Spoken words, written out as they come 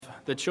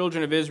the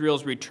children of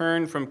Israel's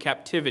return from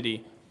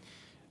captivity.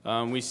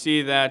 We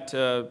see that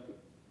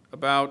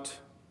about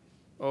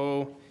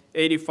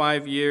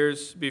 85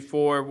 years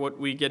before what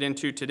we get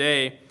into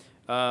today,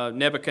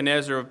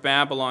 Nebuchadnezzar of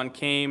Babylon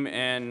came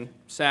and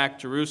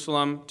sacked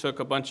Jerusalem, took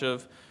a bunch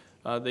of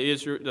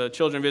the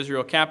children of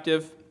Israel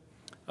captive.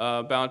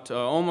 About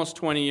almost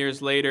 20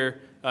 years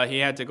later, he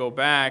had to go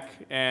back,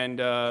 and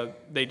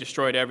they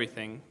destroyed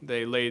everything.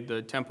 They laid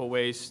the temple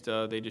waste,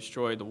 they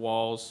destroyed the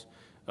walls,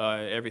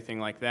 everything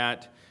like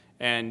that.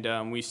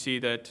 And we see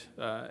that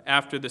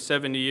after the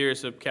 70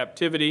 years of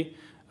captivity,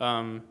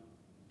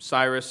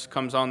 Cyrus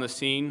comes on the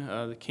scene,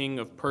 the king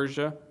of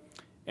Persia,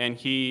 and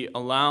he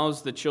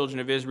allows the children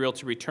of Israel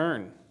to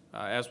return,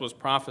 as was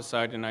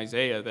prophesied in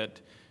Isaiah,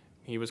 that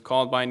he was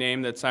called by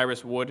name, that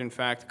Cyrus would in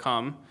fact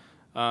come,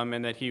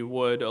 and that he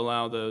would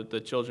allow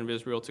the children of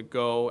Israel to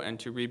go and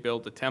to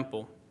rebuild the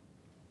temple.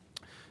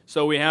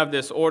 So we have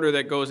this order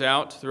that goes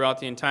out throughout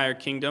the entire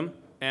kingdom,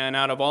 and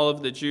out of all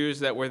of the Jews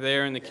that were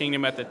there in the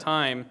kingdom at the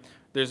time,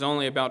 there's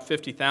only about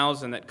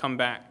 50,000 that come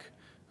back.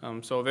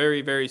 So a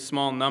very, very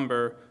small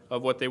number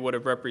of what they would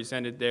have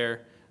represented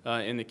there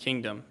in the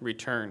kingdom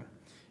return.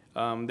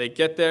 They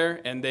get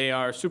there, and they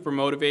are super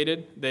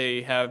motivated.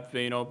 They have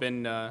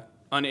been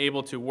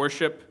unable to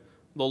worship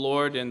the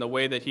Lord in the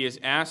way that he has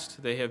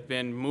asked. They have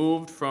been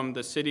moved from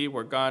the city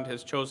where God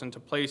has chosen to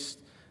place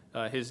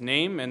his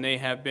name, and they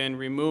have been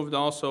removed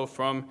also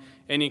from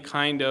any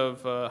kind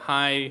of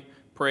high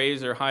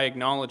praise or high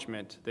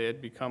acknowledgement. They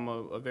had become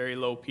a very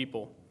low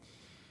people.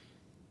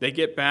 They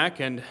get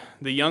back, and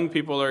the young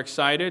people are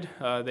excited.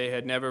 They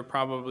had never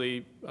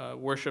probably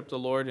worshiped the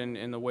Lord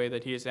in the way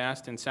that he has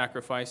asked, in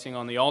sacrificing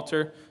on the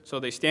altar. So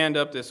they stand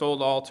up this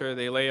old altar,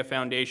 they lay a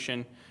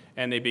foundation,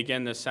 and they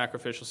begin this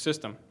sacrificial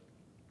system.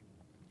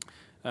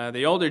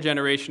 The older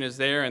generation is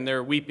there, and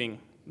they're weeping.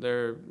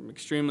 They're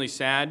extremely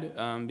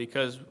sad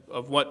because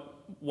of what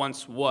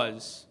once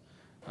was.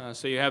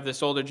 So you have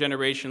this older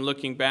generation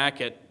looking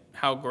back at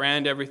how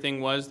grand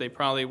everything was. They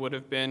probably would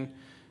have been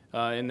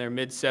in their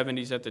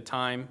mid-70s at the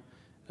time,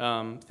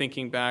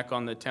 thinking back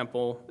on the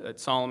temple that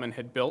Solomon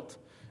had built,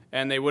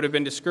 and they would have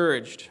been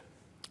discouraged.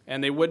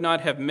 And they would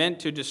not have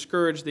meant to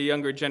discourage the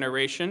younger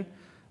generation,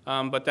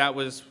 but that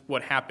was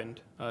what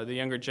happened. The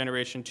younger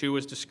generation, too,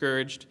 was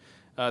discouraged.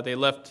 They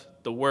left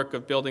the work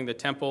of building the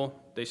temple.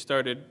 They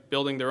started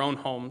building their own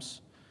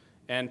homes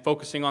and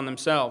focusing on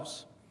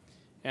themselves.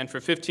 And for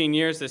 15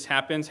 years this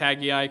happens.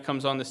 Haggai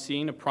comes on the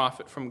scene, a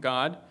prophet from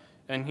God,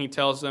 and he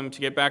tells them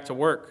to get back to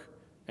work.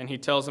 And he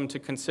tells them to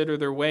consider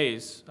their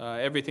ways.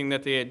 Everything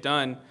that they had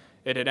done,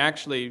 it had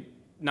actually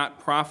not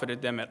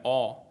profited them at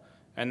all.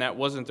 And that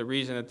wasn't the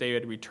reason that they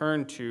had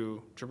returned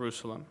to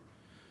Jerusalem.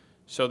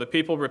 So the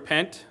people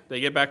repent, they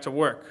get back to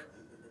work.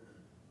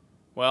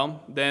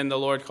 Well, then the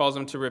Lord calls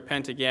them to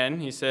repent again.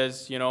 He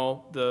says,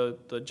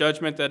 the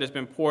judgment that has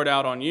been poured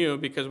out on you,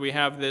 because we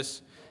have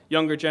this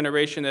younger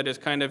generation that is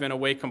kind of in a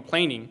way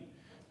complaining.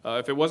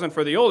 If it wasn't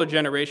for the older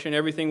generation,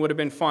 everything would have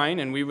been fine,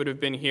 and we would have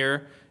been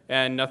here,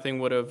 and nothing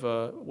would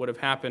have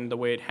happened the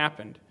way it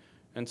happened.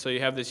 And so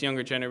you have this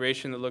younger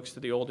generation that looks to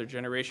the older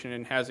generation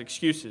and has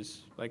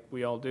excuses, like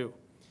we all do.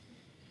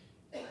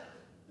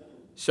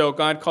 So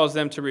God calls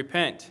them to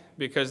repent,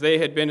 because they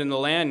had been in the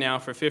land now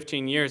for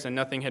 15 years and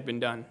nothing had been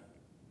done.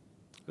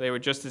 They were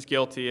just as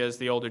guilty as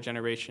the older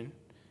generation,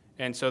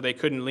 and so they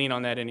couldn't lean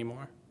on that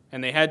anymore.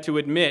 And they had to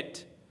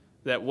admit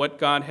that what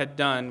God had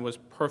done was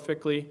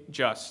perfectly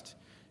just,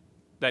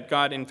 that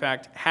God, in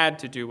fact, had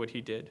to do what he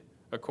did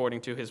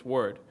according to his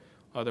word.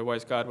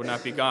 Otherwise, God would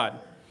not be God.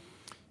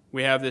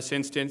 We have this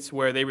instance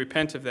where they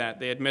repent of that.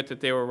 They admit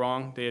that they were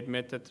wrong. They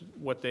admit that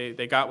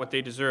they got what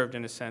they deserved,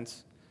 in a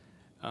sense.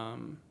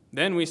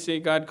 Then we see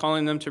God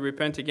calling them to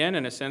repent again,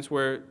 in a sense,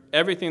 where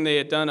everything they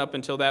had done up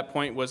until that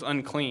point was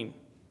unclean.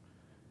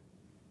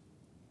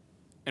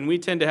 And we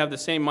tend to have the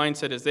same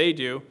mindset as they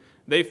do.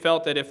 They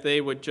felt that if they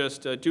would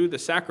just do the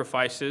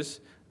sacrifices,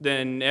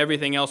 then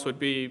everything else would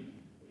be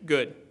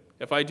good.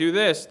 If I do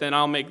this, then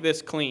I'll make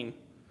this clean.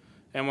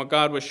 And what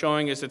God was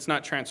showing is it's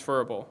not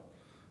transferable.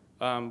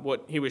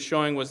 What he was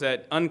showing was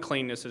that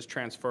uncleanness is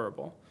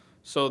transferable.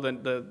 So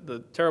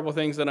the terrible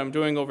things that I'm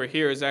doing over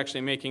here is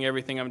actually making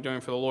everything I'm doing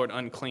for the Lord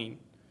unclean.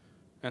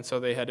 And so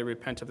they had to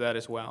repent of that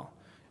as well.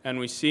 And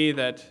we see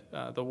that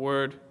the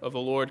word of the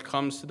Lord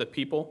comes to the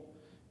people,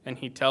 and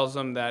he tells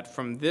them that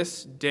from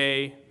this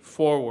day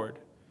forward,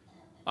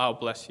 I'll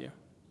bless you.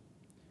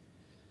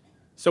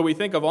 So we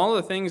think of all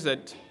the things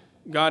that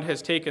God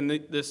has taken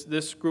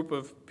this group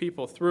of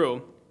people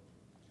through,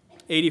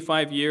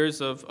 85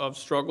 years of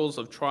struggles,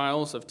 of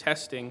trials, of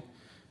testing,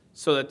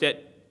 so that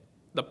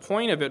the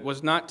point of it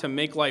was not to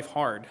make life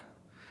hard.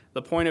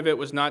 The point of it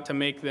was not to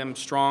make them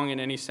strong in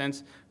any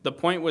sense. The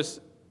point was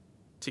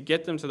to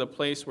get them to the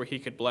place where he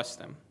could bless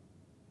them.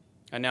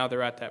 And now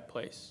they're at that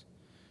place.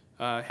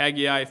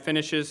 Haggai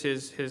finishes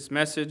his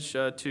message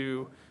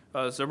to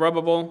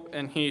Zerubbabel,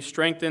 and he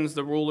strengthens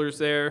the rulers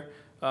there.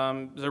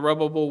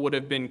 Zerubbabel would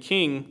have been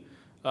king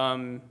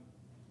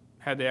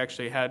had they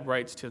actually had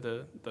rights to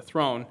the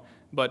throne.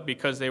 but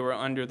because they were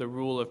under the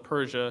rule of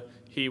Persia,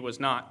 he was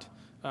not.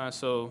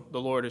 So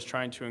the Lord is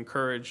trying to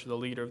encourage the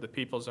leader of the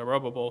people,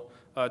 Zerubbabel,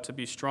 to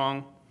be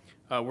strong.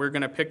 We're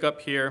going to pick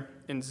up here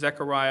in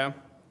Zechariah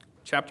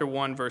chapter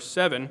 1, verse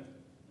 7.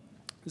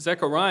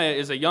 Zechariah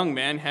is a young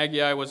man.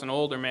 Haggai was an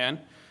older man.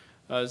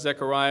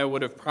 Zechariah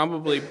would have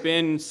probably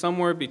been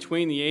somewhere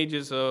between the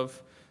ages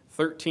of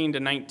 13 to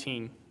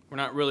 19. We're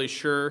not really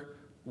sure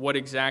what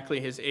exactly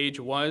his age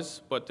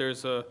was, but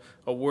there's a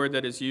word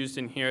that is used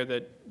in here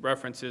that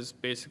references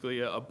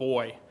basically a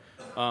boy.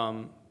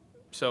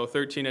 So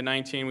 13 to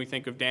 19, we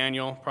think of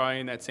Daniel, probably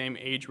in that same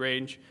age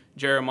range.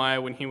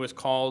 Jeremiah, when he was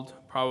called,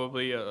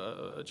 probably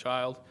a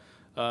child.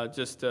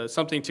 Just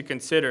something to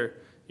consider.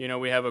 You know,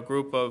 we have a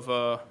group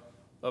of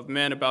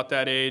men about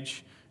that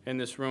age in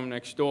this room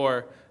next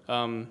door.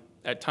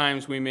 At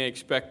times, we may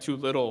expect too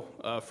little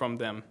from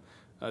them.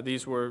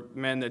 These were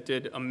men that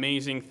did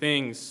amazing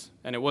things,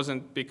 and it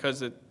wasn't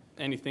because of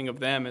anything of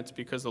them, it's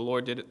because the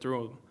Lord did it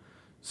through them.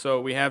 So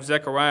we have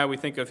Zechariah, we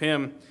think of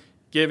him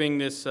giving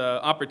this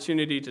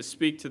opportunity to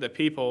speak to the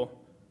people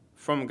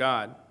from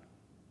God.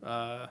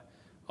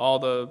 All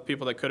the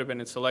people that could have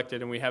been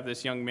selected, and we have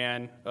this young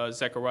man,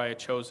 Zechariah,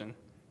 chosen.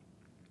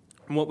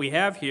 And what we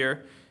have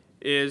here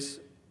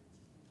is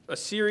a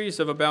series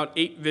of about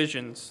 8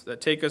 visions that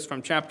take us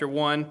from chapter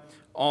 1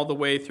 all the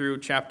way through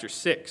chapter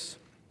 6.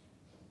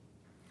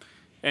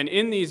 And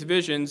in these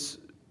visions,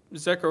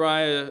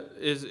 Zechariah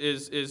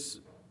is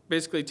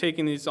basically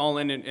taking these all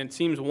in, and it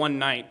seems one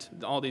night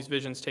all these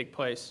visions take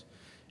place.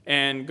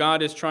 And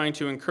God is trying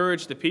to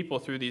encourage the people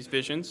through these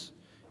visions,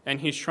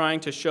 and he's trying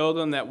to show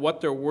them that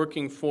what they're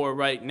working for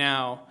right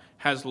now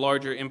has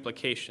larger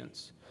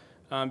implications.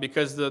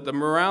 Because the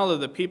morale of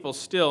the people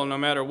still, no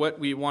matter what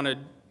we want to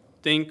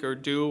think or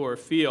do or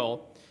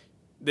feel,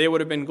 they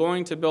would have been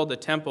going to build a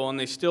temple, and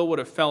they still would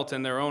have felt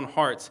in their own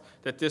hearts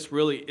that this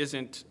really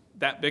isn't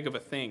that big of a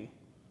thing.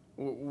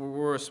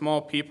 We're a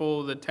small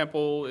people. The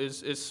temple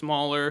is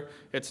smaller.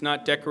 It's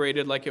not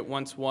decorated like it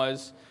once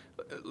was.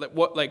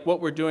 What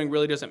we're doing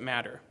really doesn't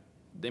matter.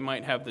 They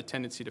might have the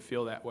tendency to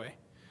feel that way.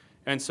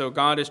 And so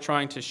God is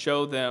trying to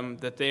show them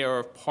that they are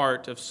a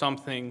part of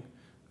something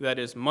that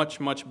is much,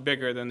 much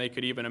bigger than they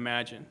could even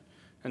imagine.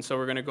 And so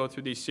we're going to go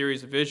through these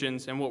series of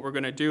visions, and what we're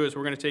going to do is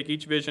we're going to take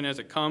each vision as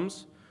it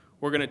comes.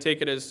 We're going to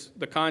take it as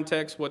the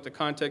context, what the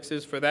context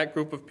is for that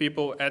group of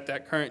people at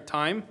that current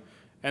time,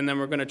 and then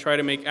we're going to try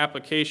to make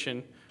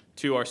application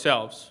to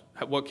ourselves.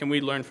 What can we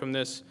learn from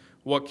this?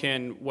 What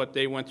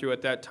they went through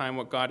at that time,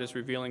 what God is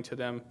revealing to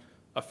them,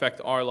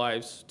 affect our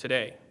lives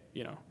today?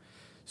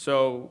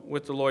 So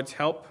with the Lord's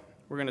help,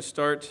 we're going to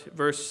start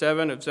verse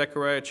 7 of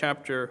Zechariah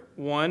chapter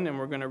 1, and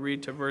we're going to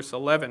read to verse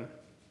 11.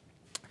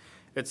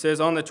 It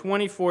says, "On the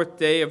 24th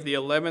day of the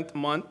 11th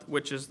month,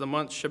 which is the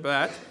month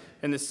Shebat,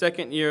 in the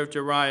 2nd year of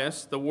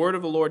Darius, the word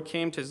of the Lord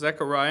came to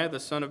Zechariah,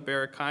 the son of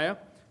Berechiah,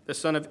 the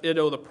son of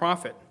Iddo the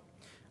prophet.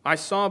 I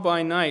saw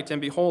by night,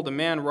 and behold, a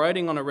man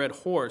riding on a red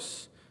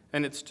horse,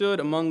 and it stood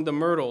among the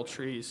myrtle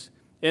trees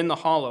in the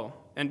hollow,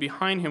 and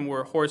behind him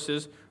were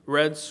horses,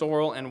 red,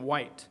 sorrel, and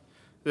white.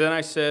 Then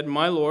I said,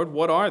 My Lord,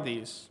 what are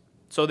these?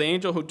 So the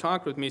angel who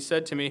talked with me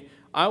said to me,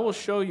 I will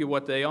show you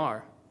what they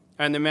are.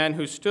 And the man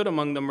who stood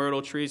among the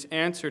myrtle trees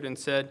answered and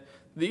said,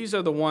 These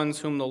are the ones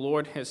whom the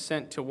Lord has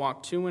sent to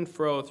walk to and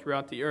fro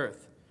throughout the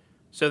earth.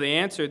 So they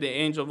answered the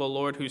angel of the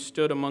Lord who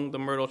stood among the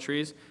myrtle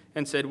trees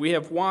and said, We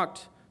have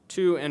walked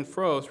to and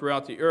fro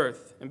throughout the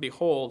earth, and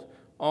behold,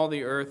 all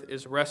the earth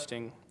is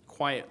resting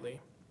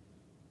quietly."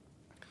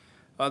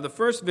 The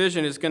first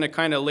vision is going to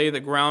kind of lay the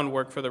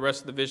groundwork for the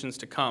rest of the visions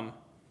to come.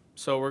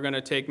 So we're going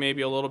to take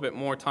maybe a little bit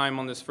more time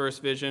on this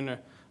first vision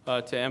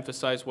to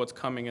emphasize what's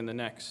coming in the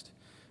next.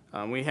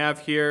 We have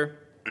here,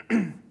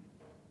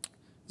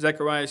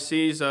 Zechariah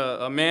sees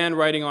a man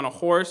riding on a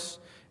horse,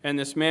 and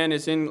this man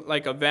is in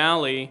like a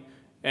valley,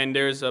 and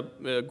there's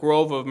a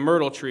grove of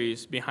myrtle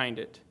trees behind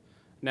it.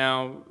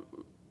 Now,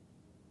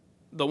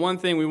 the one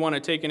thing we want to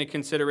take into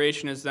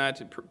consideration is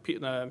that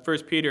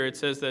 1 Peter, it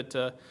says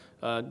that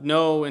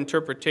no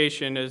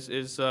interpretation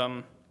is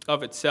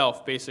of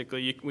itself,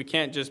 basically. We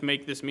can't just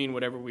make this mean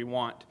whatever we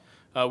want.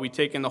 We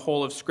take in the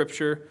whole of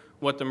Scripture,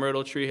 what the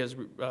myrtle tree has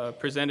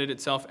presented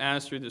itself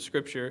as through the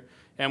Scripture,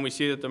 and we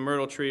see that the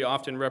myrtle tree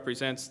often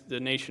represents the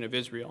nation of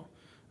Israel.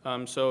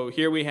 So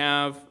here we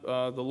have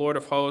the Lord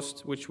of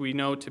hosts, which we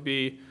know to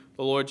be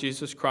the Lord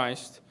Jesus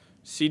Christ,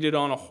 seated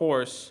on a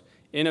horse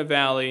in a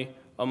valley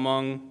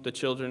among the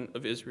children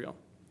of Israel.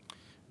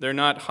 They're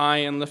not high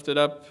and lifted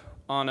up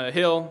on a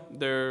hill,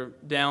 they're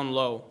down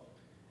low.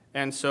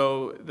 And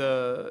so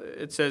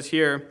it says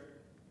here,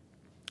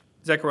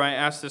 Zechariah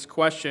asked this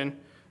question,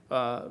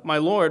 My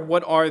Lord,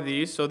 what are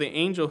these? So the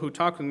angel who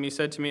talked with me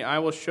said to me, I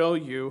will show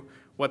you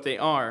what they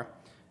are.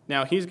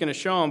 Now he's going to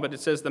show him, but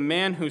it says, The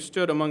man who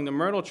stood among the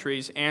myrtle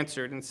trees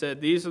answered and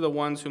said, These are the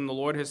ones whom the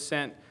Lord has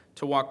sent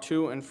to walk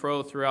to and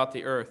fro throughout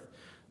the earth.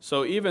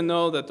 So even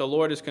though that the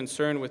Lord is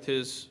concerned with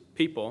his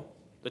people,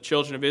 the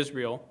children of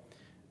Israel,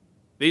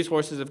 these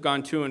horses have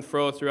gone to and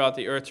fro throughout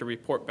the earth to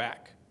report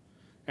back.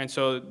 And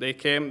so they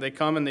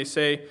come and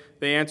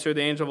they answer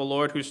the angel of the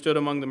Lord who stood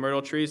among the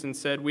myrtle trees and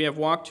said, "We have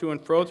walked to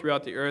and fro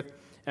throughout the earth,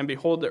 and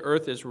behold, the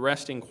earth is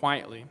resting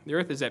quietly." The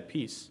earth is at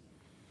peace.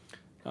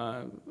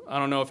 I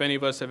don't know if any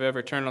of us have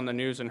ever turned on the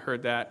news and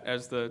heard that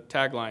as the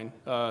tagline.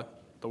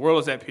 The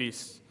world is at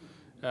peace.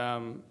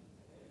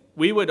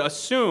 We would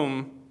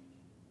assume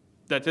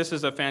that this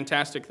is a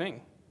fantastic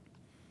thing.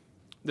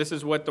 This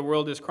is what the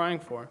world is crying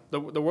for. The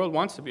world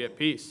wants to be at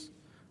peace.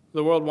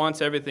 The world wants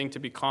everything to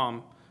be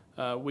calm.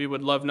 We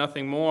would love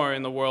nothing more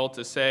in the world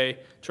to say,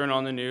 turn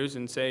on the news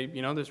and say,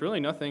 there's really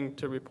nothing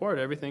to report.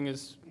 Everything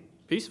is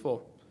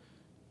peaceful.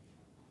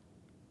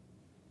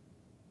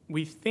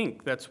 We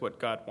think that's what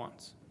God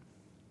wants.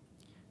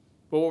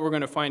 But what we're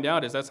going to find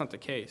out is that's not the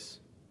case.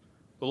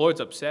 The Lord's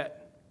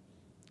upset.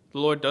 The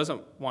Lord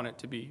doesn't want it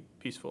to be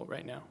peaceful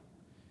right now.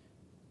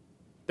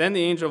 Then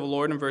the angel of the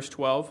Lord in verse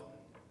 12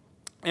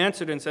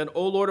 answered and said,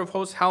 "O Lord of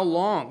hosts, how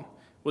long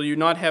will you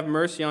not have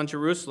mercy on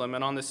Jerusalem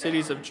and on the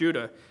cities of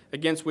Judah,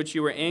 against which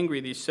you were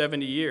angry these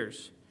 70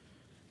 years?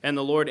 And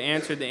the Lord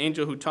answered the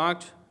angel who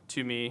talked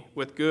to me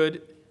with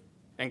good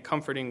and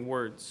comforting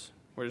words."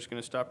 We're just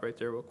going to stop right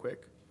there real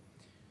quick.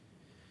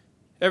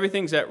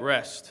 Everything's at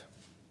rest.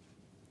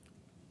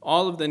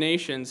 All of the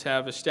nations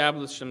have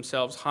established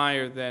themselves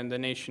higher than the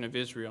nation of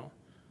Israel.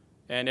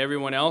 And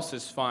everyone else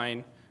is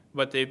fine,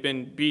 but they've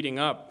been beating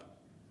up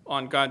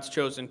on God's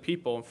chosen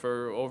people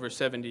for over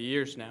 70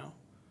 years now.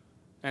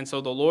 And so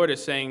the Lord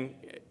is saying,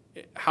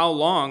 how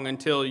long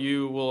until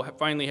you will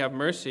finally have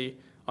mercy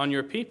on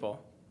your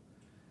people?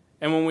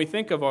 And when we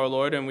think of our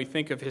Lord and we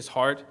think of his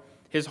heart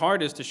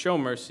is to show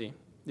mercy.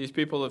 These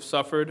people have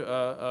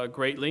suffered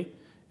greatly,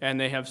 and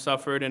they have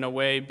suffered in a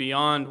way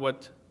beyond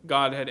what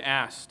God had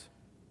asked.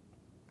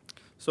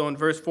 So in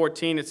verse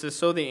 14 it says,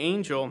 "So the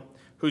angel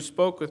who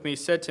spoke with me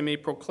said to me,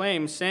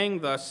 Proclaim, saying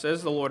thus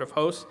says the Lord of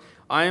hosts,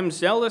 I am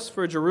zealous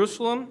for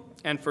Jerusalem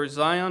and for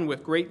Zion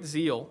with great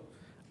zeal.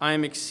 I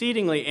am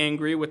exceedingly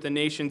angry with the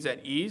nations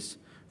at ease,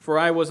 for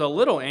I was a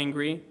little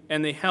angry,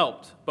 and they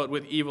helped, but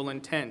with evil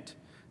intent.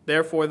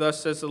 Therefore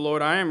thus says the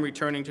Lord, I am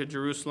returning to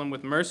Jerusalem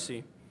with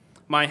mercy.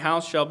 My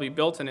house shall be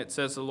built in it,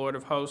 says the Lord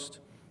of hosts,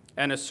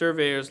 and a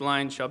surveyor's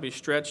line shall be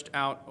stretched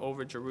out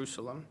over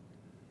Jerusalem."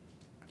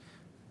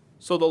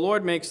 So the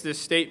Lord makes this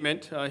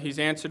statement. He's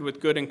answered with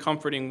good and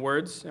comforting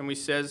words. And he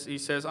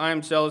says, I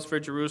am zealous for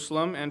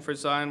Jerusalem and for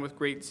Zion with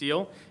great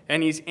zeal.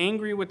 And he's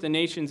angry with the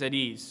nations at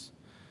ease.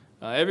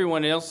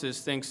 Everyone else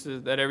thinks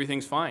that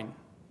everything's fine,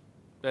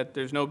 that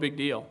there's no big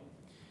deal.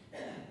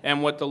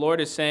 And what the Lord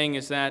is saying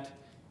is that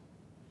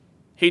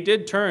he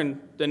did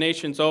turn the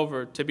nations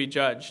over to be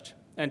judged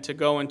and to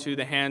go into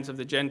the hands of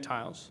the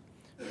Gentiles.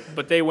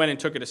 But they went and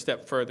took it a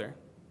step further.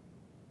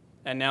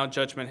 And now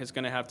judgment is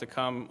going to have to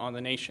come on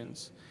the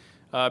nations.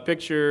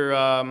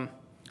 Picture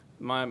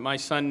my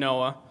son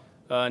Noah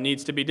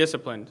needs to be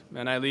disciplined,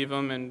 and I leave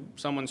him in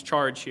someone's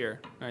charge here.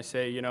 I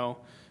say,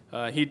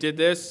 he did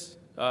this.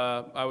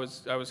 I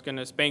was going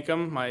to spank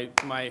him.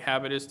 My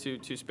habit is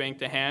to spank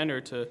the hand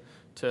or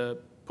to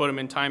put him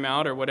in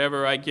timeout or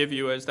whatever I give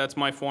you as that's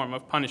my form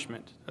of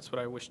punishment. That's what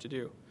I wish to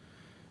do.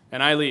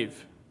 And I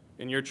leave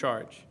in your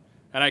charge,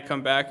 and I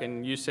come back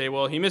and you say,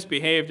 well, he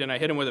misbehaved and I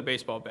hit him with a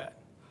baseball bat.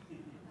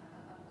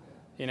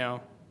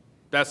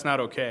 That's not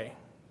okay.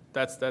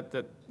 That's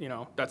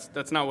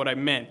not what I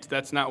meant.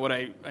 That's not what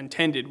I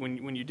intended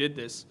when you did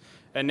this.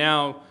 And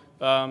now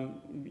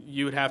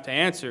you would have to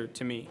answer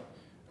to me.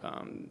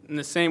 In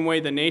the same way,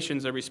 the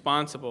nations are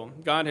responsible.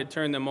 God had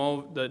turned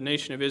the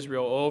nation of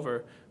Israel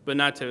over, but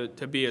not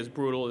to be as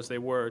brutal as they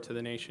were to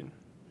the nation.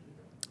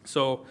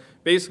 So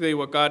basically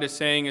what God is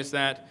saying is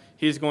that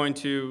he's going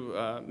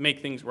to make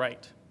things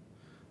right.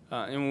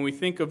 And when we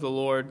think of the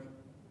Lord,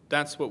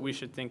 that's what we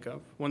should think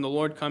of. When the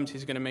Lord comes,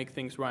 he's going to make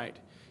things right.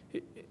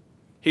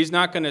 He's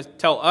not going to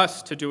tell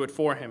us to do it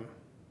for him.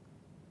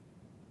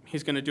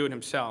 He's going to do it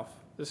himself.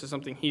 This is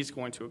something he's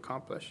going to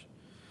accomplish.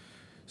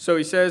 So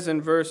he says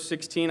in verse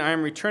 16, I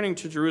am returning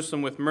to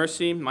Jerusalem with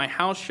mercy. My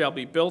house shall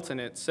be built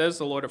in it, says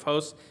the Lord of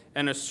hosts,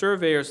 and a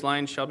surveyor's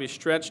line shall be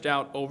stretched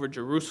out over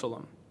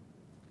Jerusalem.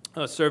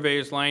 A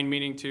surveyor's line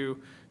meaning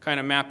to kind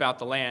of map out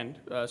the land,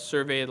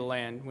 survey the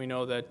land. We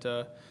know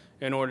that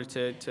in order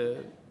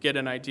to get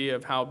an idea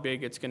of how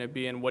big it's going to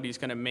be and what he's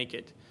going to make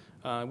it.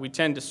 We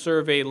tend to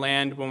survey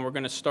land when we're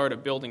going to start a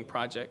building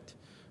project.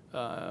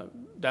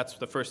 That's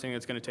the first thing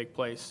that's going to take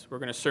place. We're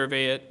going to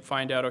survey it,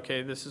 find out,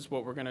 okay, this is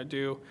what we're going to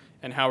do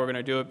and how we're going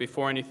to do it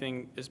before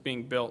anything is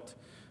being built.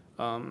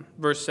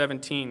 Verse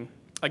 17,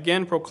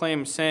 again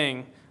proclaim,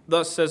 saying,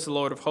 Thus says the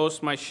Lord of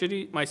hosts, my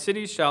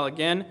cities shall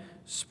again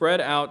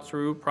spread out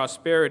through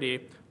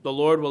prosperity. The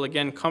Lord will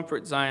again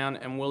comfort Zion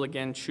and will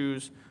again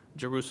choose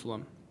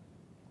Jerusalem.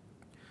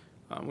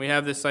 We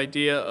have this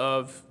idea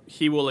of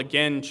he will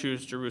again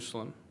choose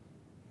Jerusalem,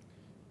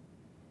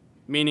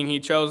 meaning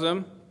he chose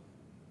them.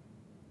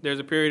 There's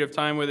a period of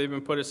time where they've been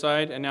put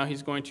aside, and now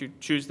he's going to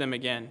choose them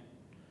again.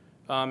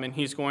 And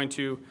he's going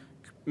to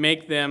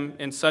make them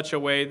in such a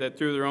way that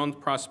through their own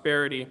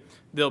prosperity,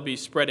 they'll be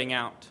spreading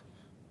out.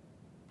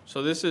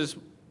 So this is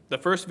the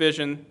first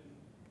vision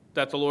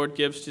that the Lord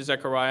gives to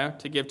Zechariah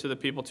to give to the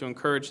people to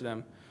encourage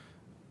them.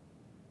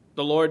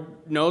 The Lord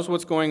knows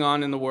what's going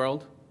on in the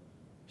world.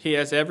 He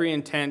has every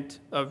intent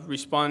of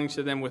responding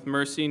to them with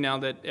mercy now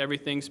that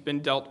everything's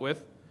been dealt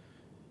with.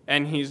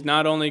 And he's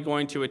not only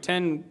going to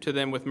attend to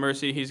them with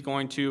mercy, he's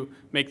going to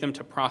make them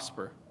to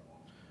prosper.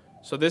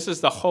 So this is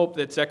the hope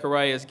that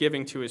Zechariah is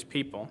giving to his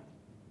people.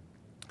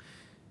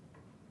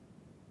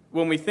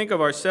 When we think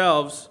of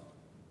ourselves,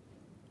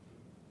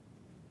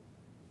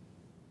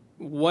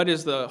 what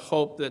is the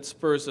hope that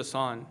spurs us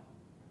on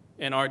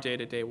in our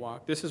day-to-day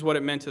walk? This is what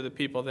it meant to the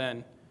people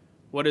then.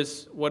 What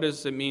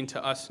does it mean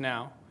to us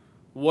now?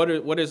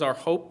 What is our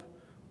hope?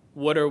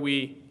 What are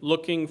we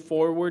looking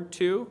forward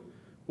to?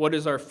 What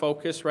is our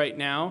focus right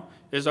now?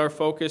 Is our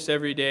focus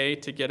every day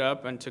to get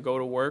up and to go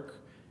to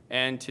work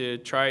and to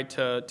try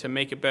to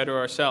make it better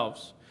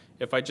ourselves?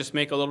 If I just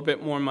make a little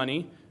bit more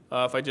money,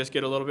 if I just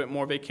get a little bit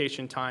more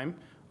vacation time,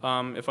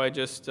 if I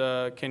just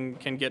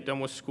can get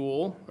done with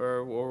school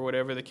or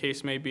whatever the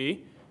case may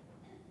be,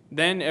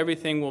 then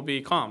everything will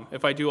be calm.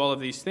 If I do all of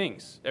these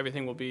things,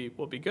 everything will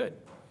be good.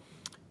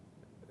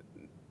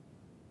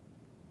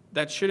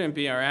 That shouldn't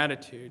be our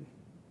attitude,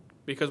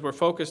 because we're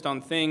focused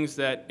on things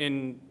that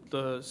in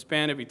the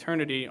span of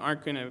eternity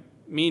aren't going to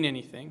mean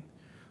anything.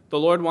 The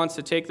Lord wants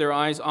to take their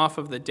eyes off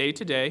of the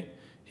day-to-day.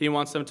 He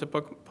wants them to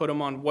put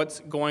them on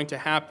what's going to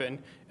happen,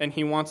 and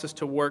he wants us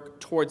to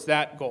work towards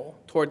that goal,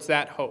 towards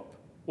that hope.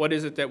 What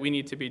is it that we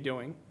need to be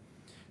doing?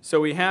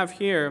 So we have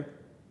here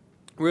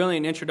really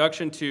an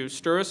introduction to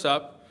stir us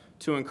up,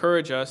 to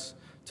encourage us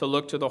to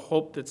look to the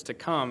hope that's to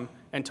come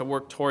and to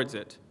work towards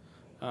it.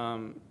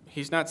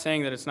 He's not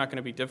saying that it's not going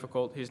to be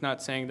difficult. He's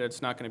not saying that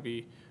it's not going to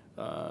be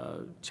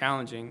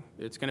challenging.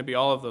 It's going to be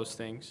all of those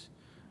things.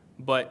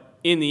 But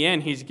in the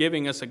end, he's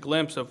giving us a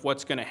glimpse of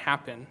what's going to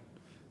happen.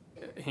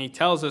 He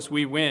tells us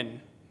we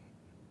win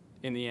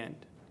in the end.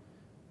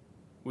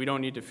 We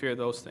don't need to fear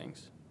those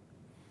things.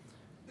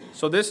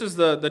 So this is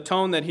the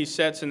tone that he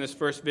sets in this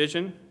first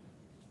vision.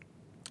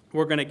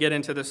 We're going to get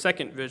into the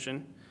second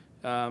vision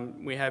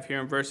we have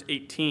here in verse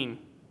 18.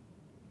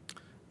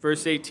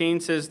 Verse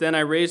 18 says, "Then I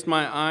raised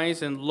my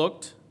eyes and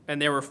looked,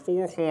 and there were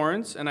 4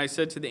 horns, and I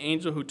said to the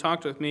angel who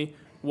talked with me,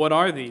 'What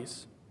are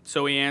these?'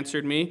 So he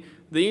answered me,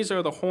 'These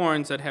are the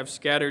horns that have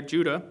scattered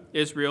Judah,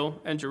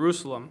 Israel, and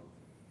Jerusalem.'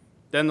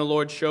 Then the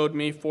Lord showed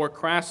me 4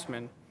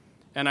 craftsmen,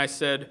 and I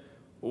said,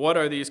 'What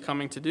are these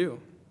coming to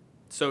do?'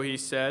 So he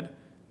said,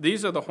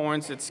 'These are the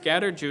horns that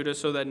scattered Judah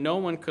so that no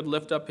one could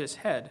lift up his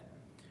head.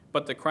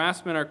 But the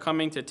craftsmen are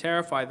coming to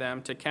terrify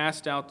them, to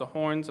cast out the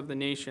horns of the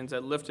nations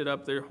that lifted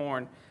up their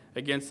horn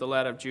against the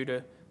lad of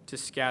Judah, to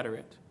scatter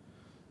it.'"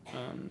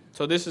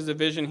 So this is the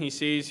vision he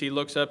sees. He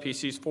looks up, he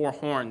sees 4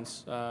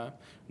 horns.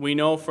 We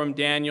know from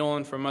Daniel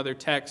and from other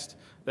texts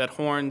that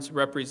horns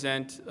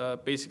represent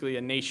basically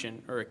a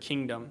nation or a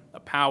kingdom, a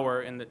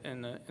power in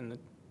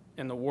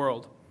the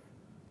world.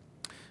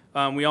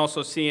 We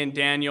also see in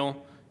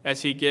Daniel,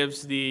 as he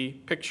gives the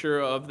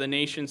picture of the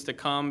nations to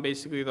come,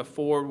 basically the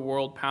 4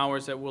 world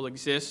powers that will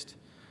exist.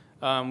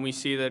 We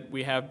see that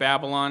we have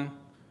Babylon,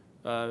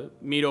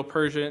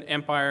 Medo-Persian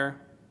Empire,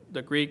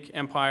 the Greek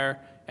Empire,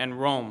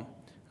 and Rome.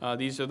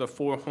 These are the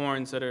 4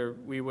 horns that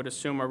we would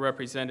assume are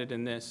represented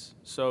in this.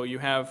 So you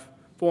have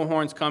 4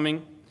 horns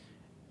coming,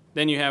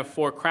 then you have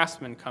 4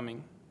 craftsmen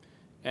coming,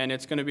 and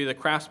it's going to be the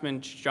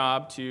craftsman's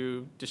job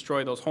to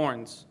destroy those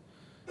horns.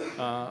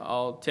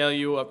 I'll tell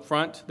you up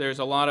front, there's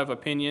a lot of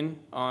opinion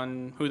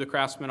on who the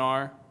craftsmen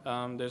are.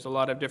 There's a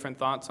lot of different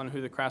thoughts on who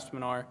the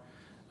craftsmen are.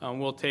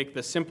 We'll take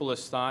the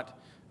simplest thought,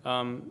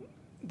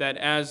 that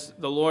as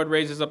the Lord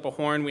raises up a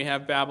horn, we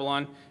have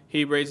Babylon.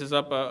 He raises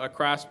up a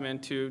craftsman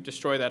to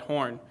destroy that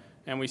horn.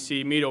 And we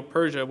see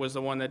Medo-Persia was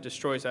the one that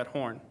destroys that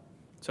horn.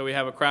 So we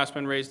have a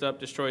craftsman raised up,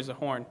 destroys the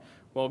horn.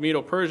 Well,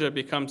 Medo-Persia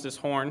becomes this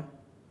horn,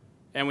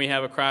 and we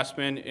have a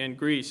craftsman in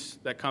Greece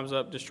that comes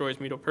up, destroys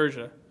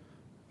Medo-Persia.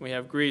 We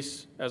have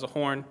Greece as a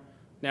horn.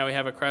 Now we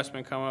have a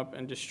craftsman come up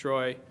and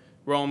destroy.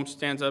 Rome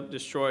stands up,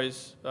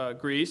 destroys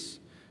Greece.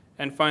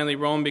 And finally,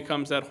 Rome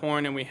becomes that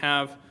horn, and we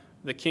have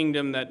the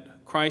kingdom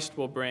that Christ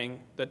will bring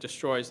that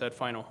destroys that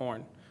final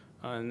horn.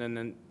 And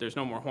then there's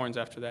no more horns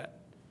after that.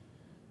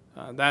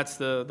 That's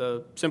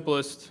the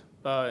simplest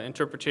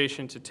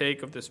interpretation to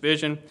take of this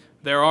vision.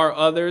 There are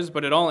others,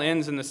 but it all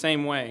ends in the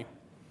same way.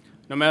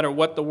 No matter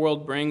what the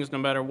world brings, no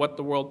matter what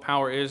the world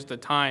power is, the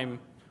time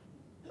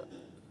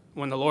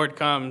when the Lord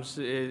comes,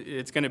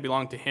 it's going to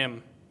belong to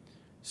him.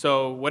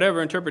 So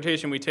whatever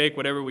interpretation we take,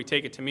 whatever we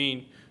take it to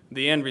mean,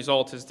 the end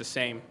result is the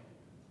same.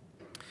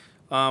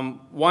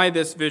 Why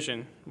this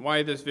vision?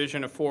 Why this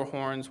vision of 4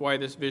 horns? Why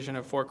this vision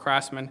of 4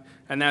 craftsmen?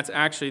 And that's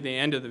actually the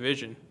end of the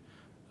vision.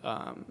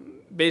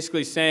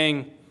 Basically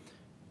saying,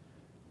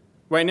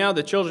 right now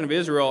the children of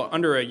Israel are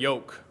under a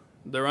yoke.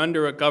 They're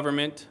under a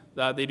government.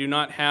 They do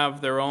not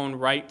have their own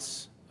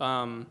rights,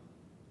 and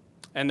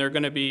they're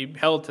going to be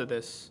held to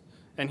this.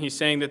 And he's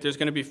saying that there's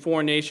going to be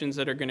 4 nations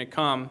that are going to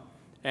come,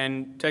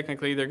 and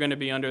technically they're going to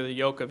be under the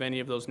yoke of any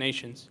of those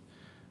nations.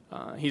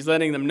 He's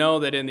letting them know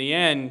that in the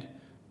end,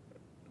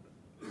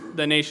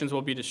 the nations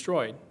will be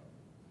destroyed.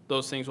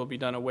 those things will be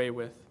done away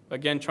with.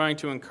 Again, trying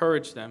to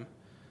encourage them.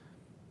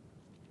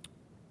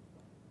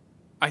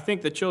 I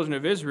think the children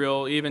of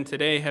Israel, even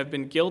today, have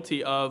been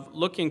guilty of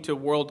looking to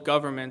world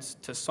governments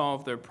to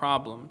solve their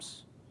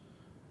problems.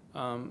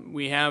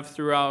 We have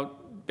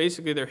throughout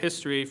basically their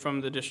history from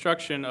the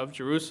destruction of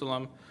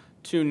Jerusalem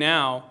to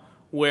now,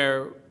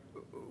 where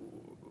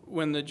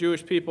when the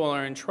Jewish people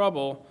are in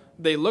trouble,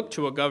 they look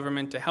to a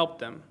government to help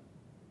them.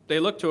 They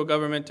look to a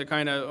government to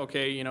kind of,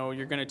 okay,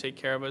 you're going to take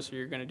care of us, or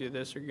you're going to do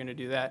this, or you're going to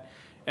do that.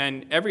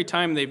 And every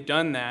time they've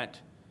done that,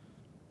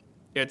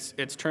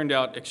 it's turned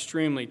out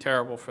extremely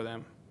terrible for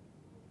them.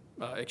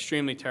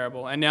 Extremely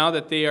terrible. And now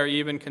that they are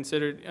even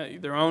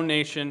considered their own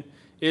nation,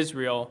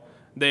 Israel,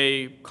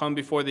 they come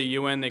before the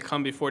UN, they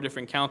come before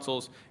different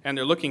councils, and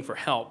they're looking for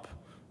help.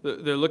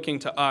 They're looking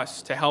to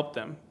us to help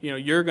them.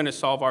 You're going to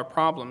solve our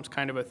problems,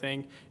 kind of a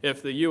thing.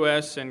 If the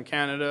U.S. and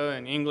Canada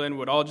and England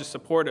would all just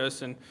support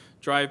us and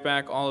drive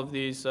back all of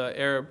these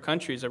Arab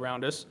countries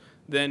around us,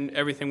 then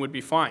everything would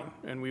be fine,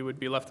 and we would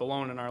be left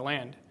alone in our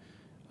land.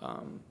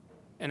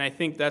 And I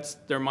think that's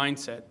their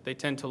mindset. They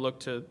tend to look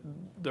to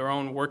their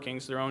own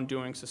workings, their own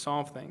doings to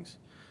solve things.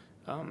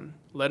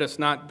 Let us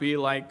not be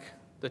like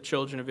the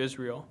children of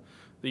Israel.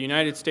 The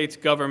United States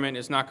government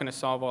is not going to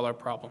solve all our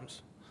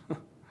problems.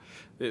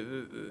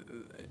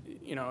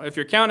 If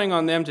you're counting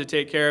on them to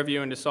take care of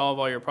you and to solve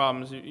all your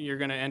problems, you're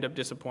going to end up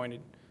disappointed,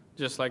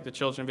 just like the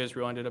children of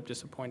Israel ended up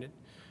disappointed.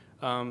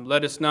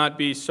 Let us not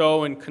be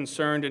so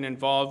concerned and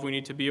involved. We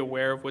need to be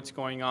aware of what's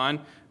going on,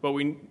 but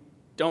we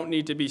don't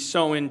need to be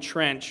so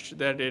entrenched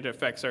that it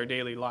affects our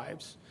daily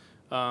lives.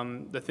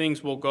 The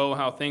things will go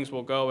how things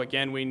will go.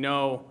 Again, we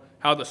know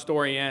how the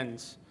story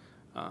ends.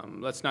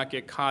 Let's not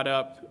get caught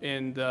up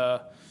in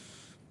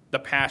the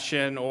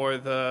passion or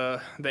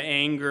the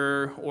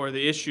anger or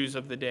the issues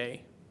of the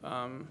day.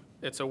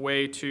 It's a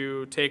way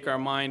to take our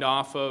mind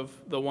off of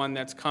the one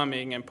that's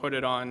coming and put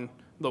it on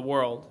the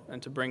world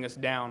and to bring us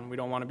down. We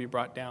don't want to be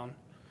brought down.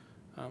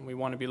 We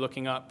want to be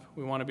looking up.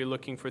 We want to be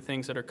looking for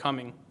things that are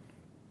coming.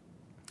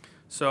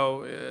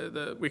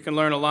 So we can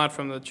learn a lot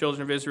from the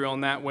children of Israel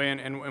in that way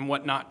and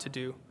what not to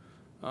do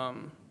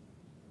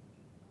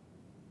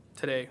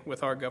today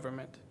with our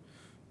government.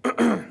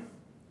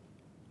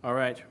 All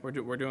right,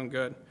 we're doing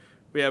good.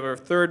 We have our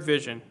third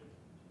vision.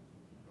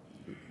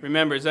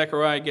 Remember,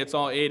 Zechariah gets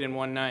all 8 in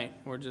one night.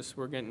 We're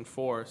getting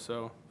 4,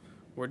 so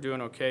we're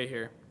doing okay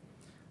here.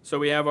 So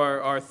we have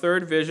our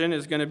third vision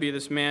is going to be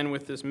this man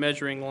with this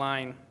measuring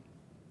line.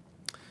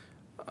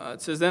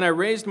 It says, "Then I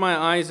raised my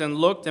eyes and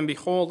looked, and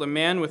behold, a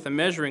man with a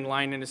measuring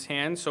line in his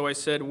hand. So I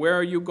said, 'Where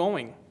are you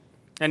going?'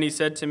 And he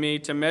said to me,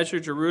 'To measure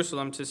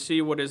Jerusalem, to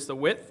see what is the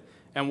width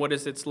and what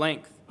is its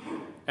length.'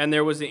 And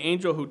there was the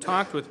angel who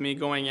talked with me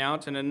going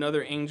out, and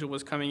another angel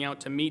was coming out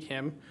to meet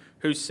him,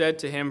 who said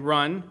to him,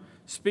 'Run,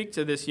 speak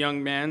to this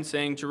young man,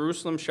 saying,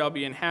 Jerusalem shall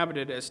be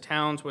inhabited as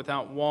towns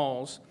without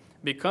walls,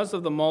 because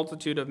of the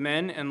multitude of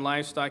men and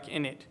livestock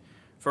in it.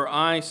 For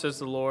I, says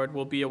the Lord,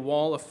 will be a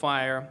wall of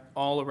fire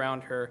all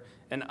around her,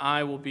 and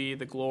I will be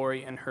the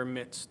glory in her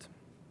midst.'"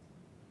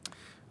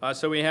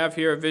 So we have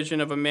here a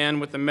vision of a man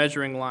with a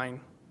measuring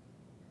line.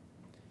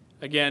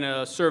 Again,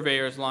 a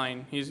surveyor's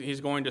line.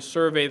 He's going to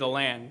survey the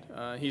land.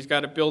 He's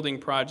got a building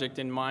project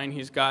in mind.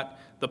 He's got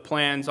the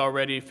plans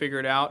already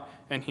figured out,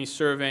 and he's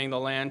surveying the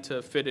land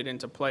to fit it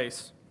into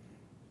place.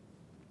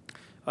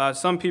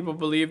 Some people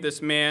believe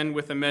this man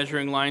with a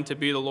measuring line to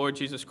be the Lord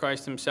Jesus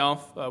Christ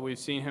himself. We've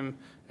seen him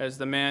as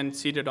the man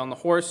seated on the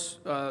horse.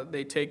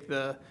 They take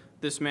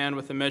this man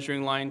with the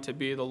measuring line to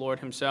be the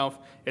Lord himself.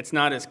 It's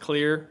not as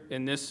clear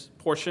in this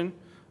portion,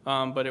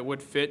 but it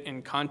would fit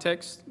in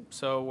context.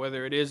 So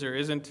whether it is or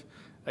isn't,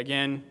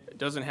 again, it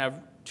doesn't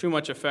have too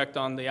much effect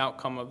on the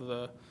outcome of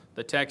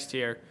the text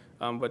here,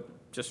 but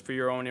just for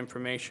your own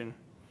information.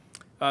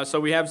 So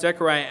we have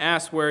Zechariah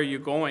ask, "Where are you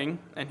going?"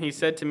 And he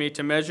said to me,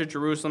 "To measure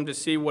Jerusalem, to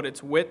see what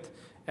its width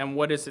and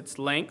what is its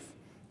length."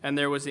 And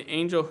there was the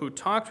angel who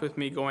talked with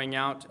me going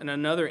out, and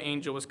another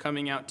angel was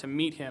coming out to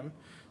meet him.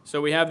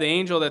 So we have the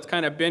angel that's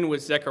kind of been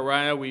with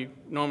Zechariah. We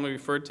normally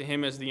refer to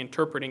him as the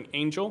interpreting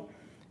angel.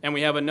 And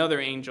we have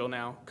another angel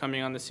now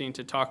coming on the scene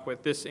to talk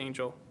with this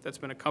angel that's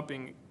been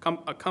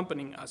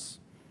accompanying us.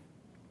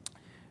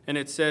 And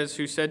it says,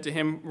 "Who said to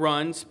him,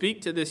 'Run,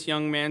 speak to this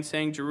young man,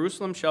 saying,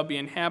 Jerusalem shall be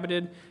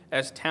inhabited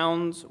as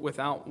towns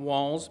without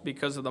walls,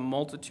 because of the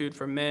multitude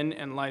for men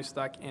and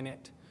livestock in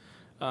it.'"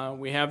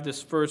 We have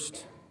this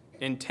first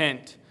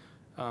intent.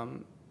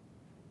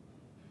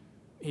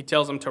 He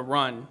tells him to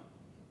run,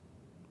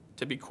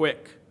 to be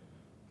quick,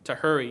 to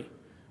hurry.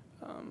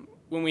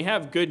 When we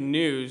have good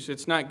news,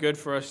 it's not good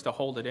for us to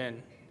hold it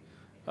in.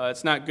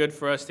 It's not good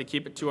for us to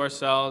keep it to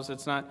ourselves.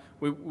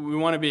 We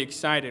want to be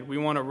excited. We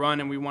want to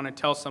run and we want to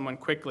tell someone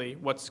quickly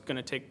what's going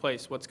to take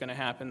place, what's going to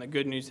happen, the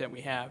good news that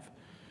we have.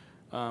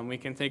 We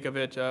can think of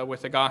it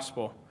with the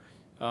gospel.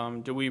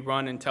 Do we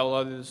run and tell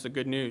others the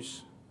good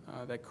news?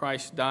 That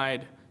Christ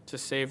died to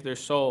save their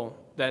soul,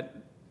 that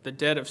the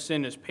debt of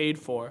sin is paid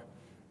for,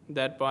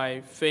 that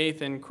by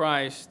faith in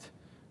Christ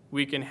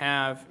we can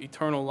have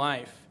eternal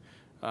life.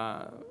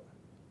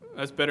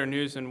 That's better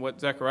news than what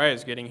Zechariah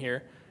is getting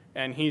here.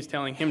 And he's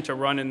telling him to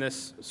run in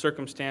this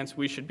circumstance.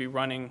 We should be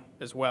running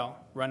as well,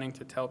 running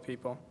to tell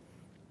people.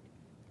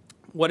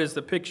 What is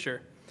the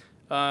picture?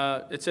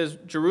 It says,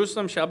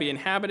 Jerusalem shall be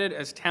inhabited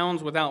as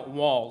towns without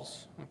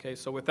walls. Okay,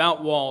 so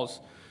without walls.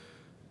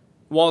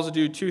 Walls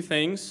do two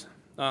things,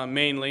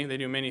 mainly. They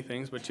do many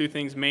things, but two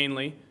things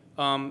mainly.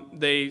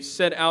 They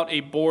set out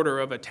a border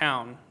of a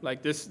town.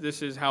 Like this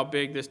is how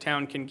big this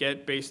town can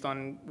get based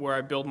on where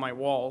I build my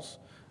walls.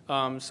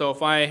 So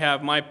if I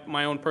have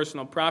my own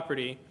personal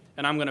property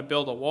and I'm going to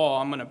build a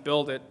wall, I'm going to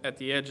build it at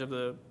the edge of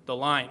the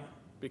line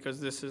because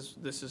this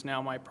is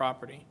now my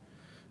property.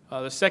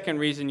 The second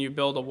reason you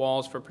build a wall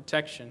is for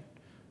protection,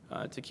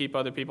 to keep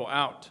other people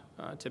out,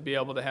 to be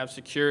able to have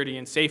security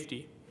and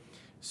safety.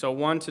 So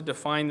one, to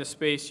define the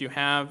space you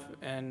have,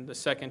 and the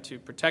second, to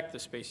protect the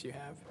space you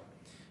have.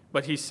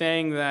 But he's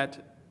saying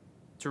that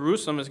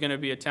Jerusalem is going to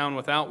be a town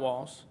without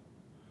walls,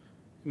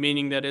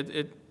 meaning that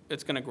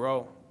it's going to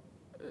grow.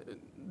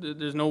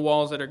 There's no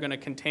walls that are going to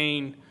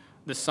contain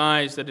the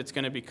size that it's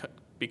going to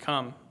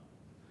become.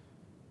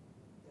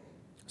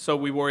 So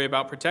we worry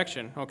about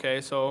protection, okay?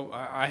 So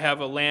I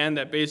have a land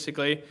that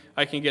basically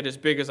I can get as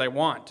big as I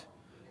want.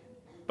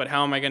 But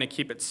how am I going to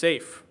keep it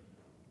safe?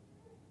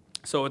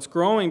 So it's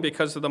growing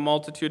because of the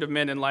multitude of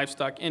men and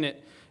livestock in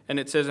it. And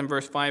it says in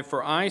verse 5,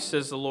 For I,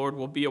 says the Lord,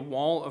 will be a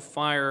wall of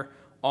fire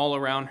all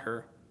around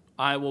her.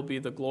 I will be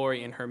the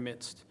glory in her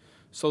midst.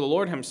 So the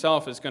Lord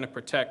himself is going to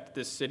protect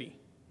this city.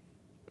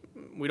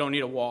 We don't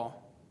need a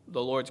wall.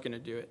 The Lord's going to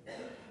do it.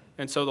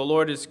 And so the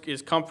Lord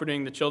is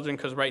comforting the children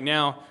because right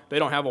now they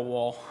don't have a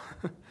wall.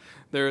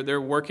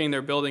 They're working,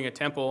 they're building a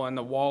temple, and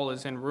the wall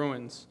is in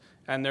ruins.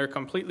 And they're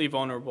completely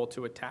vulnerable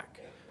to attack.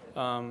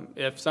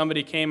 If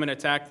somebody came and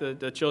attacked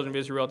the children of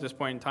Israel at this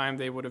point in time,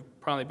 they would have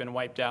probably been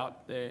wiped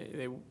out.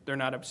 They're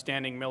not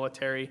upstanding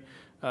military.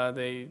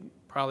 They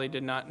probably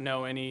did not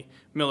know any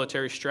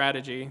military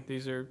strategy.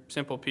 These are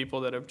simple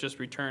people that have just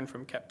returned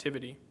from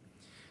captivity.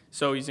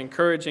 So he's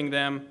encouraging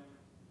them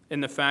in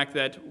the fact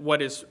that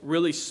what is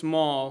really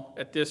small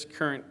at this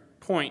current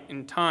point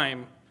in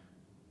time,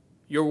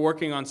 you're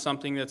working on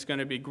something that's going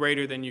to be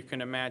greater than you can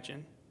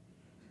imagine.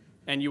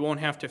 And you won't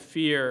have to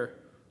fear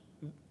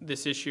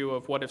this issue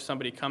of what if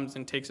somebody comes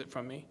and takes it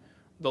from me.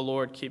 The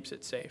Lord keeps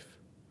it safe.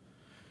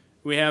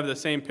 We have the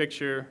same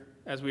picture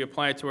as we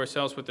apply it to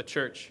ourselves with the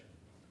church.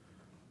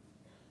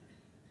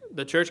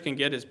 The church can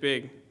get as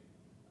big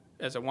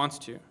as it wants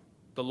to.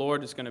 The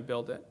Lord is going to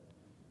build it.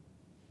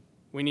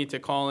 We need to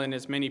call in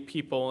as many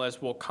people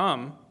as will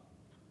come,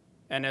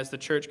 and as the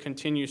church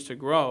continues to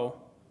grow,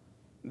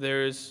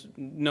 there's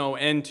no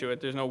end to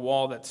it. There's no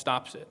wall that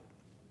stops it.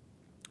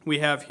 We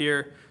have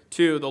here,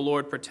 too, the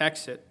Lord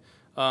protects it.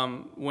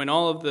 When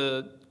all of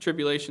the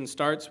tribulation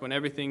starts, when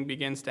everything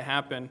begins to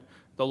happen,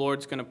 the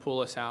Lord's going to pull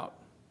us out.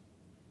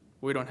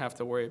 We don't have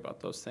to worry about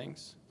those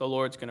things. The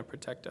Lord's going to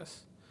protect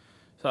us.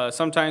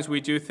 Sometimes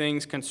we do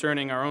things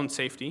concerning our own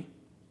safety.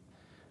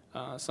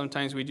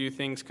 Sometimes we do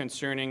things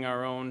concerning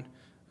our own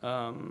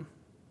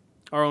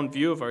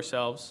view of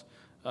ourselves.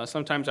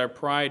 Sometimes our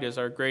pride is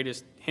our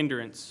greatest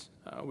hindrance.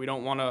 We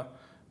don't want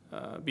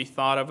to be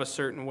thought of a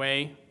certain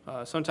way.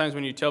 Sometimes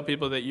when you tell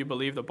people that you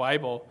believe the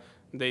Bible,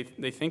 they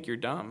think you're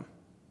dumb.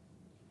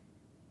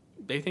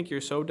 They think you're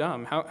so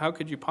dumb. How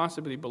could you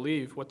possibly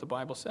believe what the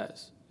Bible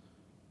says?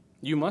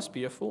 You must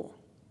be a fool.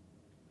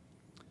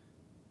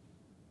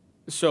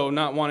 So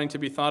not wanting to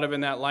be thought of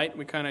in that light,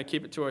 we kind of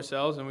keep it to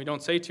ourselves and we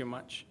don't say too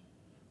much.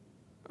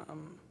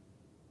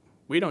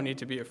 We don't need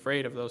to be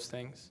afraid of those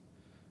things.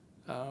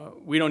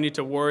 We don't need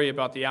to worry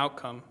about the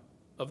outcome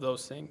of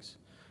those things.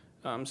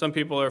 Some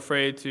people are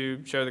afraid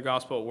to share the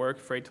gospel at work,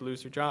 afraid to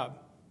lose their job.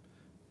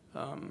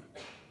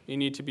 You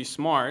need to be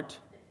smart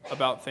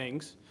about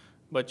things,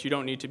 but you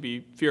don't need to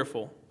be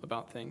fearful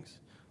about things.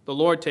 The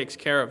Lord takes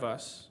care of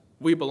us.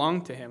 We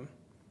belong to him.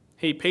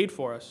 He paid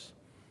for us.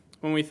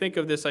 When we think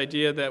of this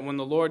idea that when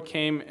the Lord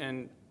came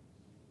and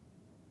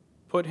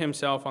put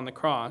himself on the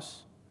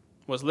cross,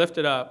 was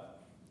lifted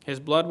up, his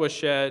blood was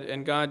shed,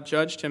 and God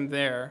judged him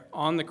there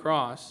on the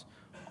cross,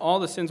 all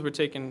the sins were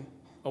taken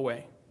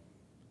away.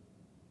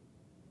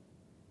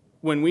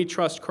 When we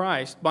trust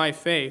Christ by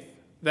faith,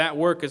 that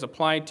work is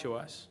applied to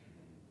us.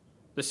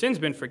 The sin's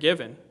been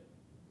forgiven,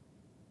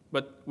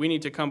 but we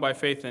need to come by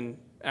faith and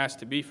ask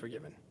to be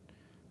forgiven.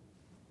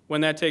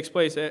 When that takes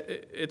place,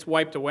 it's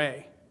wiped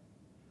away.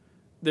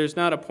 There's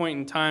not a point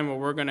in time where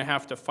we're going to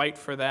have to fight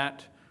for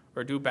that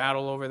or do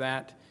battle over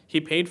that.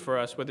 He paid for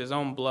us with his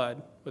own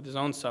blood, with his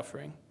own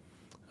suffering.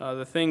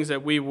 The things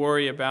that we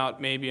worry about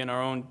maybe in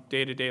our own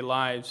day-to-day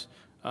lives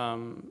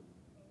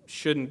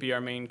shouldn't be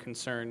our main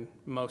concern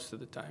most of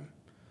the time.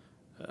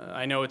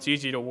 I know it's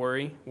easy to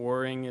worry.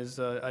 Worrying is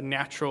a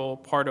natural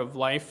part of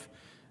life.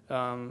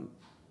 When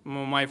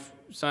my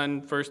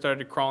son first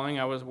started crawling,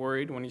 I was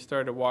worried. When he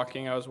started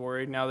walking, I was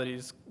worried. Now that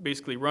he's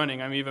basically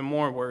running, I'm even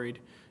more worried.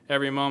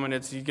 Every moment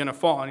he's going to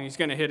fall and he's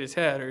going to hit his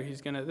head, or he's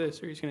going to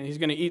this, or he's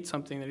going to eat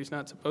something that he's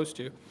not supposed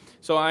to.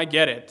 So I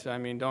get it. I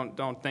mean,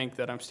 don't think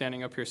that I'm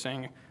standing up here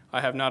saying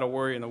I have not a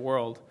worry in the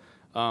world.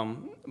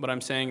 But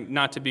I'm saying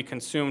not to be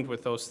consumed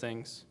with those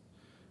things.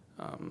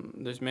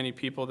 There's many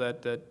people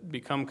that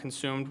become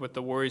consumed with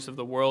the worries of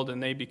the world,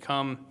 and they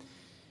become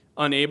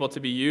unable to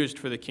be used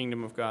for the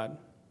kingdom of God.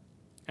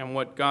 And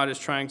what God is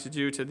trying to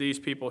do to these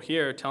people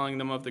here, telling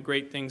them of the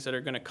great things that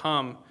are going to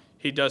come,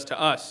 he does to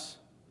us.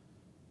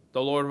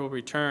 The Lord will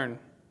return.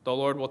 The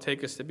Lord will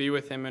take us to be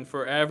with him, and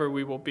forever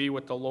we will be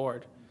with the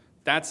Lord.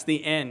 That's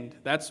the end.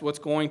 That's what's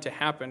going to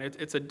happen.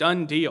 It's a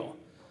done deal.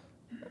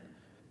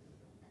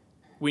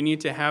 We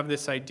need to have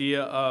this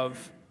idea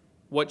of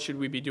what should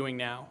we be doing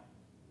now.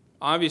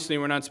 Obviously,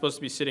 we're not supposed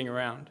to be sitting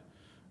around.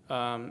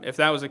 If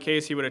that was the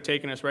case, he would have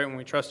taken us right when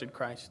we trusted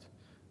Christ.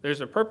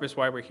 There's a purpose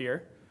why we're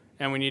here,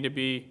 and we need to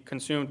be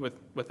consumed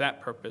with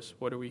that purpose.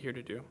 What are we here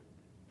to do?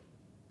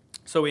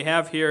 So we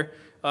have here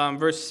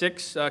verse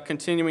 6,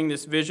 continuing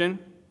this vision,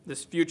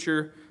 this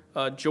future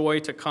joy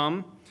to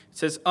come. It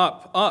says,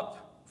 up,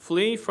 up,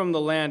 flee from the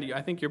land.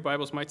 I think your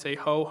Bibles might say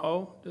ho,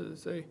 ho. Does it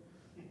say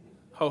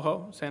ho,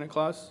 ho, Santa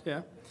Claus?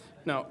 Yeah.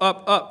 No,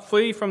 up, up,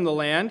 flee from the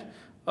land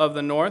of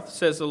the north,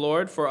 says the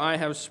Lord, for I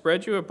have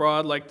spread you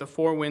abroad like the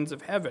four winds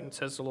of heaven,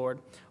 says the Lord.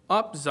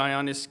 Up,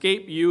 Zion,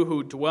 escape you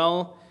who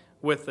dwell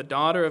with the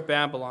daughter of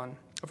Babylon.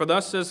 For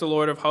thus says the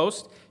Lord of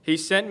hosts, he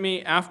sent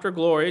me after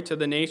glory to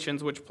the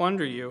nations which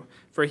plunder you.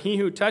 For he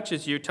who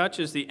touches you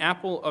touches the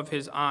apple of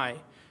his eye.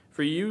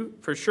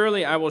 For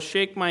surely I will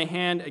shake my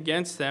hand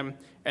against them,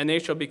 and they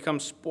shall become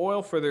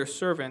spoil for their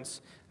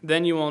servants.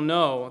 Then you will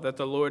know that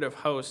the Lord of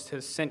hosts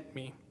has sent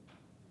me.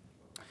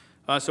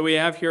 So we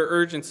have here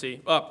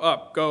urgency. Up,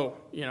 up, go.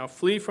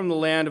 Flee from the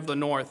land of the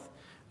north.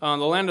 The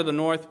land of the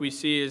north we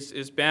see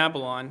is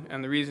Babylon,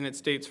 and the reason it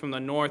states from the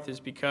north is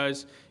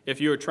because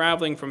if you were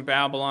traveling from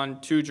Babylon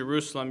to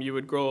Jerusalem, you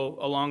would go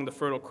along the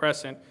Fertile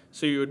Crescent,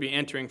 so you would be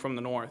entering from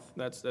the north.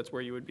 That's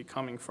where you would be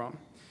coming from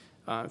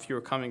if you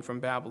were coming from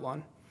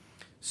Babylon.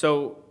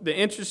 So the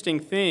interesting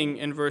thing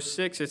in verse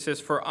 6, it says,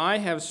 for I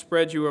have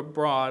spread you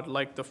abroad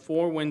like the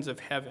four winds of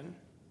heaven.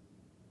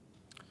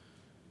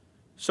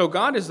 So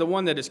God is the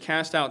one that has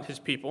cast out his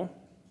people,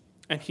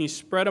 and he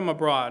spread them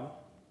abroad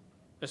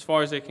as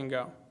far as they can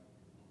go.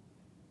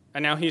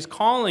 And now he's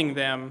calling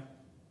them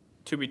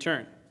to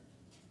return.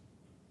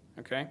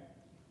 Okay?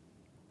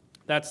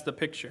 That's the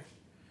picture.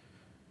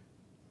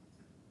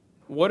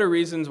 What are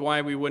reasons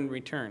why we wouldn't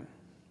return?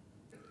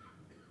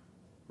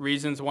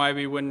 Reasons why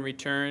we wouldn't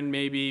return,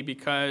 maybe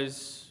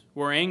because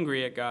we're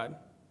angry at God.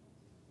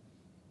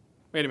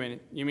 Wait a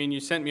minute, you mean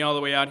you sent me all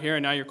the way out here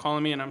and now you're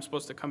calling me and I'm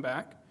supposed to come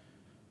back?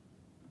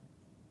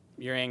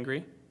 You're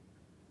angry.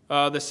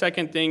 The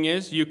second thing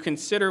is you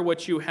consider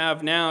what you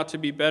have now to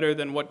be better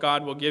than what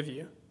God will give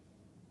you.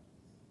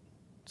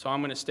 So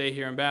I'm going to stay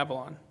here in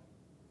Babylon.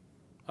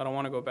 I don't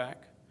want to go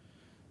back.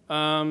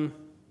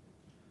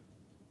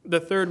 The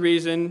third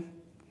reason,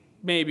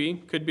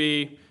 maybe, could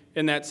be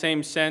in that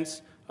same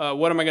sense,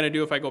 what am I going to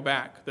do if I go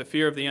back? The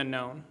fear of the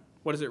unknown.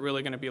 What is it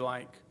really going to be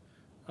like?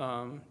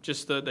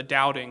 Just the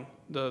doubting,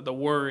 the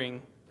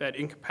worrying that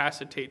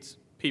incapacitates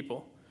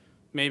people.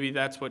 Maybe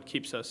that's what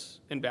keeps us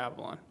in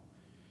Babylon.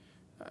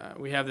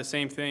 We have the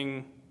same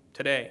thing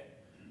today.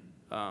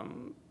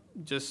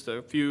 Just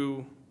a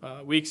few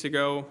weeks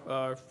ago,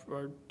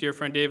 our dear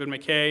friend David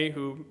McKay,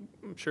 who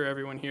I'm sure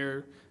everyone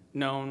here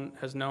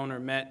has known or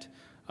met,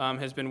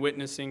 has been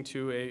witnessing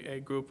to a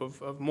group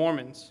of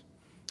Mormons,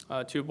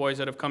 two boys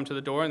that have come to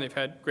the door, and they've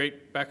had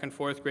great back and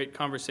forth, great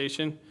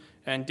conversation.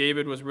 And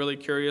David was really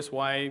curious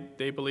why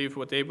they believed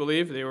what they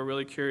believed. They were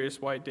really curious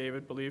why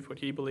David believed what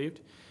he believed.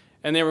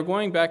 And they were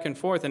going back and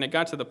forth, and it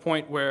got to the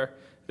point where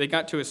they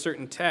got to a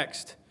certain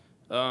text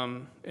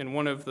in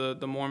one of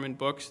the Mormon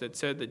books that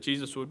said that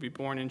Jesus would be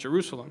born in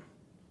Jerusalem.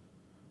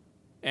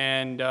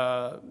 And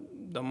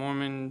the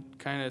Mormon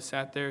kind of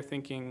sat there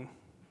thinking,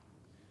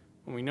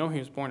 well, we know he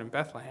was born in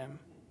Bethlehem,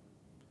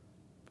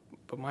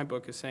 but my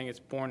book is saying it's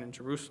born in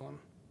Jerusalem.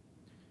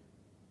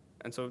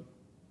 And so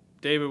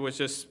David was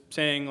just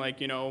saying,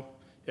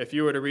 if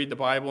you were to read the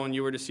Bible and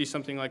you were to see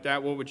something like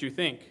that, what would you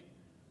think?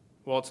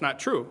 Well, it's not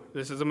true.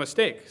 This is a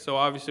mistake. So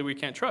obviously we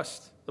can't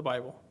trust the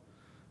Bible.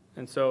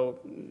 And so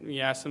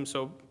he asked him,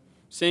 so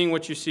seeing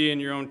what you see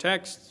in your own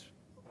text,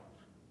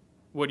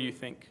 what do you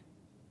think?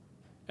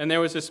 And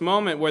there was this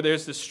moment where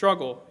there's this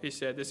struggle, he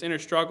said, this inner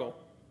struggle.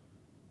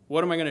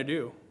 What am I going to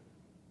do?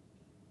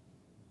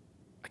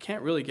 I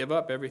can't really give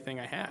up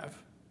everything I have.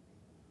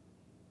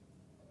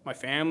 My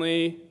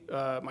family,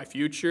 my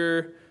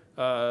future,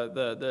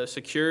 the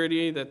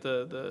security that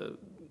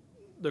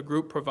the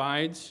group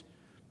provides.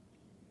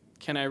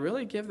 Can I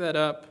really give that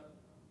up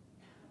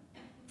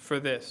for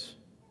this?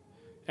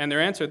 And their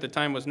answer at the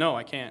time was, no,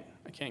 I can't.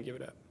 I can't give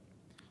it up.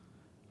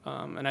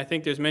 And I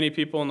think there's many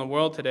people in the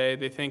world today,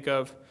 they think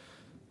of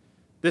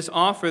this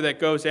offer that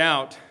goes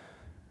out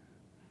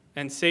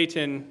and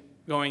Satan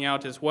going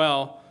out as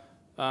well,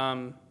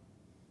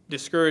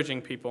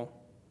 discouraging people.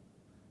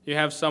 You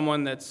have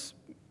someone that's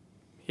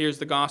hears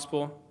the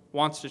gospel,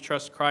 wants to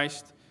trust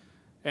Christ,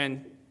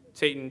 and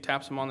Satan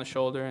taps him on the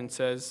shoulder and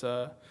says,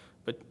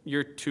 but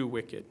you're too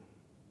wicked.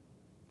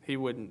 He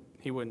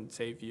wouldn't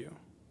save you.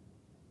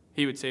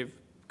 He would save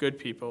good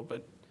people,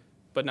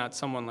 but not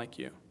someone like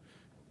you,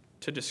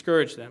 to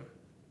discourage them.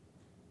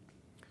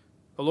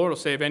 The Lord will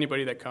save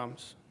anybody that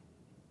comes.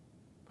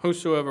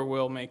 Whosoever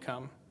will may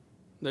come.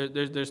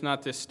 There's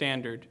not this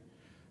standard.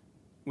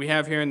 We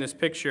have here in this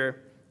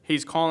picture,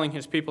 he's calling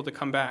his people to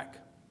come back.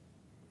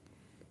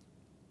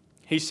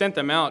 He sent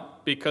them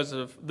out because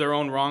of their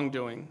own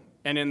wrongdoing.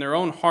 And in their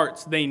own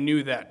hearts, they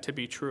knew that to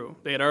be true.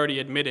 They had already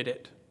admitted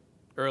it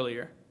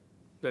earlier,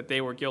 that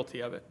they were guilty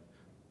of it.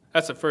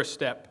 That's the first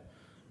step.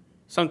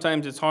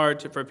 Sometimes it's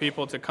hard for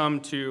people to come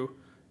to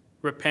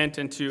repent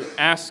and to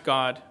ask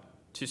God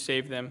to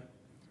save them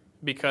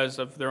because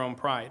of their own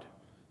pride.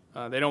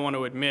 They don't want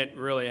to admit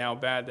really how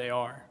bad they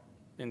are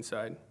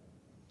inside.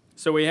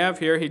 So we have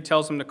here, he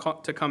tells them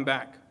to come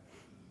back.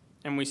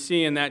 And we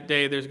see in that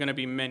day there's going to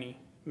be many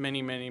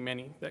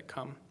that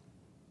come.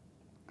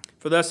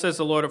 For thus says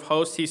the Lord of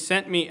hosts, he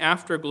sent me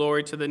after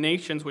glory to the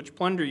nations which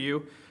plunder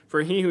you,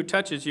 for he who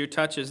touches you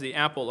touches the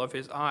apple of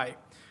his eye.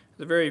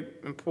 There's a very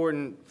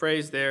important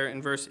phrase there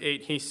in verse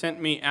 8, he sent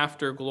me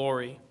after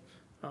glory.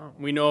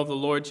 We know of the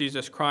Lord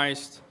Jesus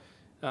Christ.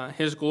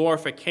 His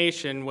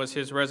glorification was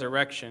his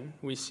resurrection.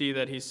 We see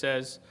that he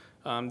says,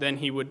 then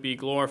he would be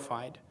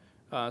glorified.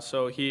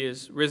 So he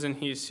is risen,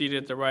 he is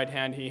seated at the right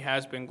hand, he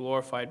has been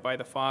glorified by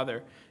the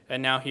Father,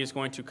 and now he is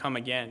going to come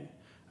again.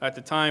 At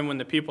the time when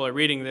the people are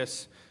reading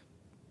this,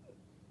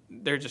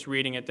 they're just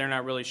reading it. They're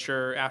not really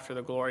sure after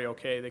the glory,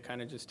 okay. They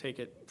kind of just take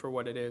it for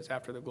what it is.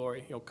 After the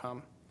glory, he'll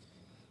come.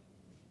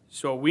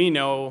 So we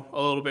know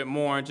a little bit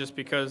more just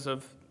because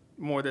of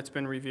more that's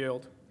been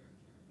revealed.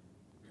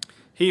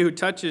 He who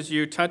touches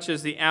you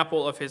touches the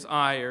apple of his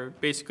eye, or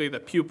basically the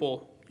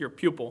pupil, your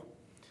pupil.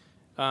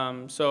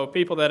 So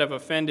people that have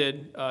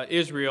offended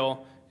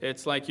Israel,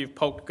 it's like you've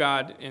poked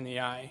God in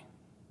the eye.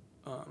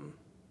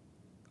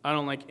 I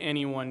don't like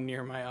anyone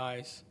near my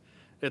eyes.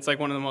 It's like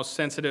one of the most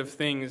sensitive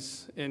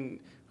things.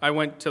 I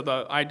went to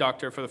the eye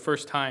doctor for the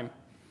first time,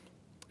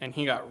 and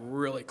he got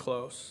really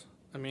close.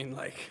 I mean,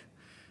 like,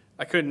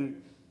 I couldn't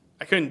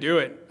do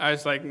it. I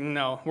was like,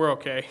 no, we're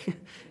okay.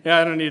 Yeah,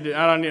 I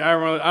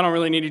don't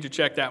really need you to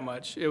check that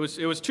much. It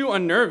was too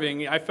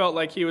unnerving. I felt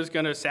like he was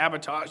going to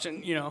sabotage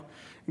and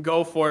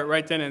go for it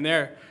right then and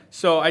there.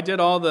 So I did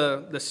all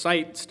the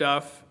sight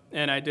stuff,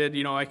 and I did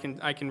I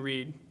can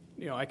read,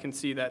 I can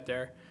see that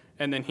there.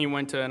 And then he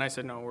went to, and I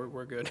said, no,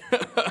 we're good.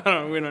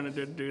 We don't need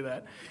to do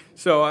that.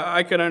 So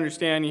I could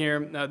understand here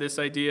this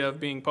idea of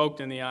being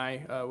poked in the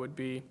eye would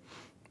be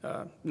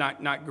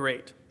not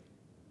great.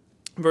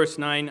 Verse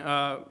 9,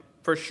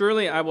 for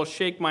surely I will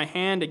shake my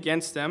hand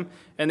against them,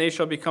 and they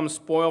shall become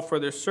spoil for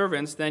their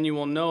servants. Then you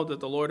will know that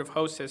the Lord of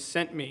hosts has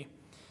sent me.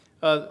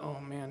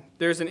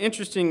 There's an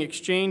interesting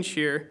exchange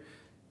here.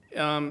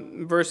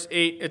 Verse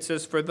 8, it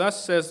says, for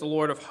thus says the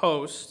Lord of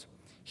hosts,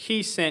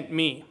 he sent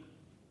me.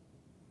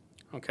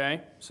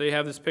 Okay, so you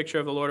have this picture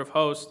of the Lord of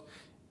hosts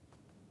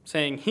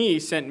saying, he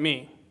sent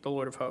me, the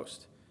Lord of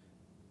hosts.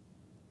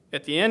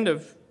 At the end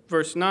of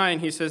verse 9,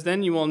 he says,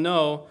 then you will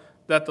know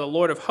that the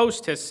Lord of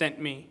hosts has sent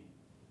me.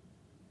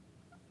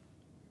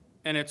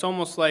 And it's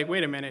almost like,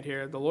 wait a minute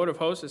here, the Lord of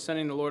hosts is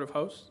sending the Lord of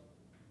hosts?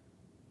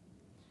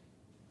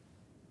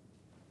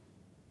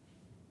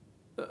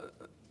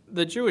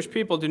 The Jewish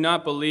people do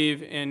not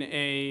believe in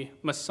a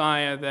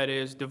Messiah that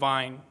is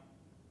divine.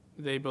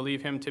 They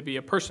believe him to be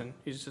a person.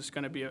 He's just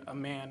going to be a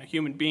man, a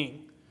human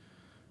being.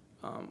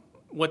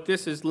 What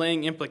this is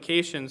laying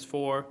implications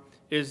for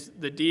is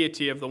the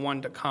deity of the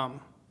one to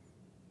come.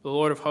 The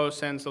Lord of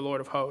hosts sends the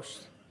Lord of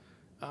hosts.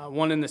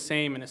 One and the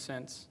same in a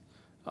sense.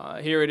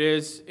 Here it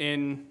is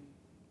in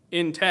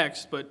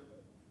text, but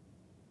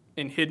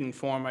in hidden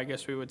form, I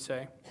guess we would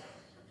say.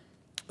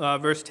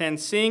 Verse 10,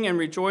 sing and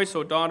rejoice,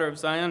 O daughter of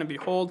Zion, and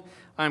behold,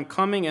 I am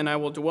coming, and I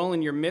will dwell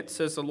in your midst,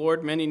 says the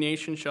Lord. Many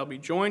nations shall be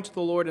joined to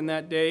the Lord in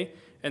that day,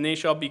 and they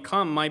shall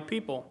become my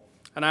people.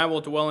 And I will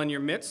dwell in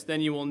your midst.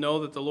 Then you will know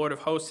that the Lord of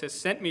hosts has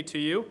sent me to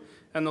you,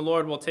 and the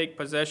Lord will take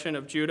possession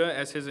of Judah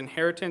as his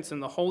inheritance in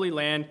the Holy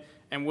Land,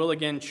 and will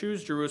again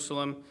choose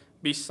Jerusalem.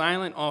 Be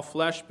silent, all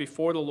flesh,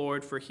 before the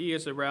Lord, for he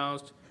is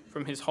aroused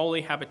from his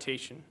holy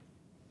habitation.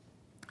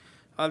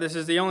 This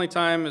is the only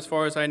time, as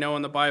far as I know,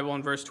 in the Bible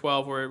in verse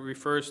 12 where it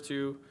refers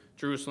to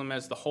Jerusalem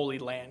as the Holy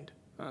Land.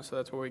 So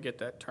that's where we get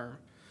that term.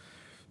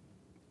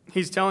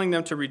 He's telling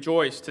them to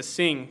rejoice, to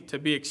sing, to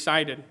be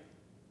excited.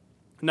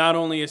 Not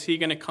only is he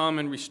going to come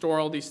and restore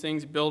all these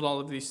things, build all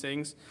of these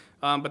things,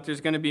 but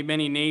there's going to be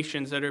many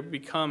nations that are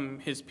become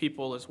his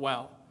people as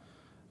well.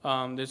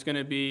 There's going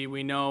to be,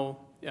 we know,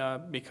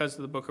 because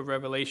of the book of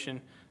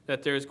Revelation,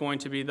 that there's going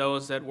to be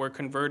those that were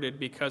converted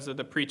because of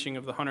the preaching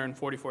of the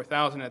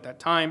 144,000 at that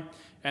time,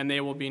 and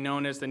they will be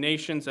known as the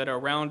nations that are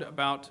round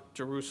about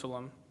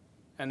Jerusalem,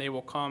 and they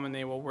will come and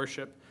they will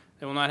worship.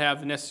 They will not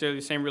have necessarily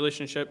the same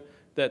relationship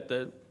that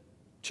the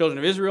children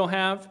of Israel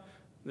have.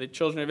 The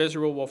children of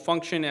Israel will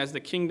function as the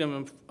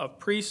kingdom of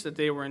priests that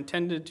they were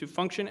intended to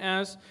function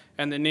as,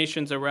 and the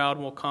nations around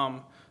will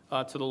come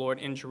to the Lord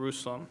in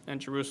Jerusalem, and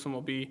Jerusalem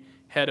will be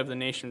head of the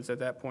nations at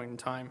that point in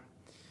time.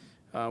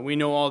 We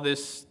know all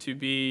this to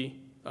be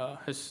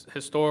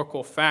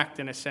historical fact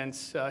in a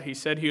sense. He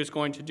said he was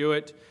going to do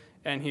it,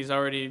 and he's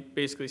already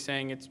basically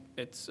saying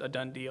it's a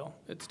done deal.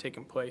 It's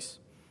taken place.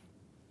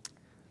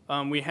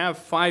 We have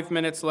 5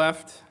 minutes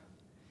left.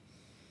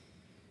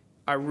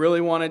 I really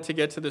wanted to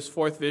get to this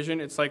fourth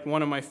vision. It's like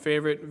one of my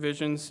favorite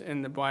visions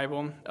in the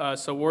Bible.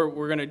 So what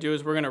we're going to do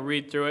is we're going to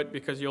read through it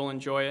because you'll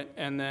enjoy it,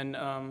 and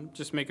then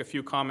just make a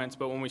few comments.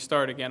 But when we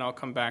start again, I'll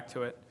come back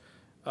to it.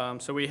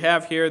 So we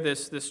have here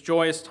this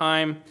joyous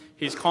time.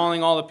 He's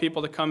calling all the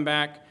people to come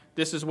back.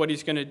 This is what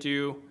he's going to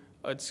do.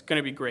 It's going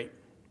to be great.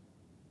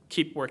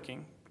 Keep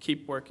working,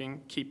 keep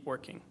working, keep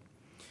working.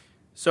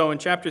 So in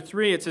chapter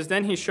 3, it says,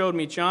 Then he showed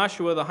me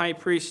Joshua the high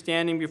priest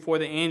standing before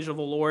the angel of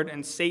the Lord,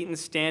 and Satan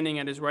standing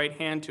at his right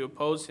hand to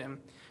oppose him.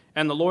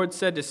 And the Lord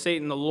said to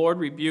Satan, The Lord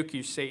rebuke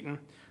you, Satan.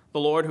 The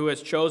Lord who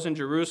has chosen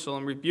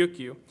Jerusalem rebuke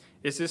you.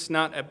 Is this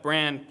not a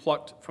brand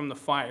plucked from the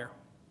fire?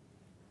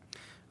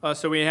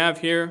 So we have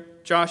here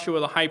Joshua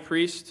the high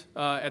priest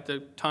at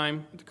the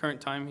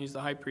current time, he's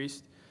the high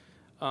priest.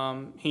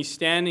 He's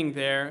standing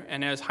there,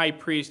 and as high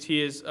priest,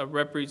 he is a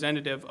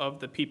representative of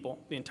the people,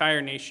 the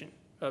entire nation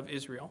of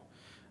Israel.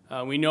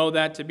 We know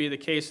that to be the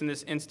case in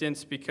this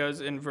instance because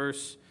in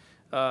verse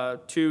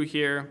 2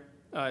 here,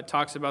 it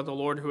talks about the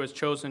Lord who has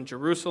chosen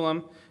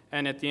Jerusalem.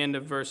 And at the end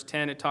of verse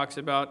 10, it talks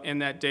about, in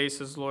that day,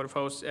 says the Lord of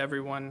hosts,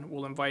 everyone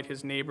will invite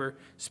his neighbor,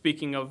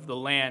 speaking of the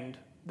land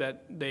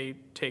that they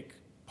take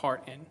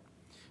part in.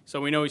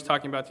 So we know he's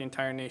talking about the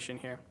entire nation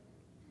here.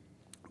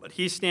 But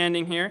he's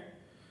standing here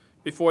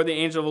before the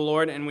angel of the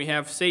Lord, and we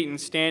have Satan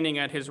standing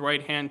at his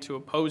right hand to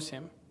oppose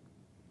him.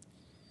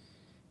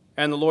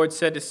 And the Lord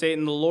said to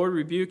Satan, The Lord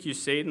rebuke you,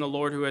 Satan, the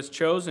Lord who has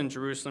chosen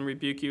Jerusalem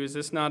rebuke you. Is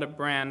this not a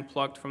brand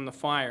plucked from the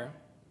fire?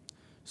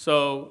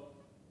 So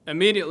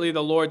immediately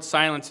the Lord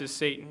silences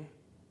Satan.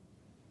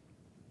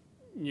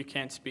 You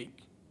can't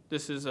speak.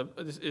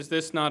 Is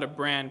this not a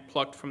brand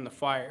plucked from the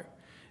fire?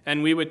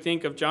 And we would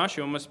think of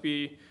Joshua must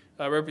be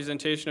a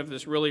representation of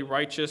this really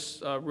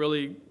righteous,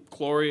 really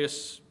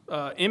glorious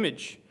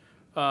image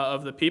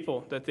of the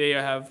people, that they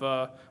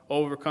have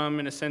overcome,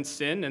 in a sense,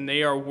 sin, and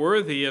they are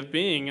worthy of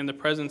being in the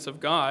presence of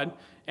God,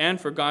 and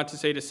for God to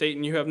say to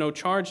Satan, you have no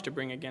charge to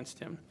bring against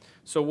him.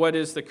 So what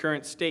is the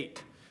current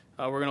state?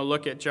 We're going to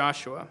look at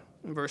Joshua.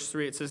 In verse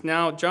 3, it says,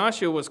 Now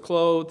Joshua was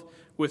clothed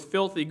with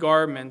filthy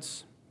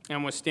garments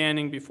and was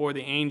standing before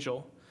the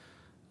angel.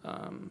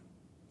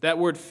 That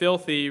word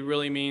filthy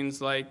really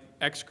means like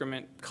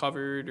excrement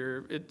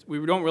covered,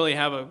 we don't really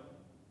have a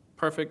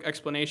perfect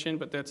explanation,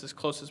 but that's as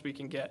close as we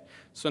can get.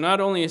 So not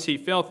only is he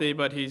filthy,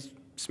 but he's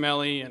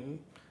smelly and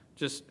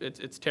just,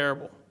 it's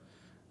terrible.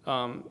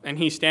 And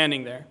he's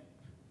standing there.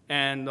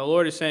 And the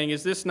Lord is saying,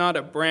 is this not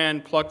a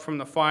brand plucked from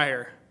the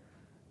fire?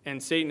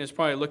 And Satan is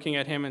probably looking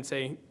at him and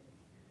saying,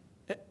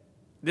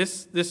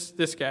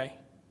 this guy,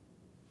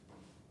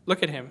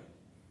 look at him.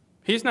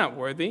 He's not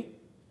worthy.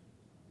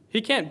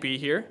 He can't be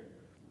here.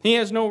 He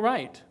has no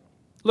right.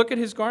 Look at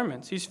his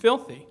garments. He's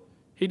filthy.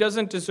 He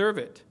doesn't deserve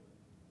it.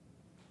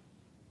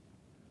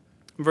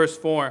 Verse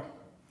 4,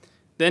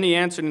 Then he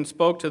answered and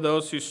spoke to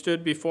those who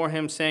stood before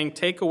him, saying,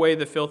 Take away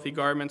the filthy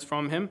garments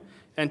from him.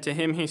 And to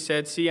him he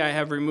said, See, I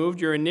have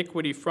removed your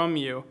iniquity from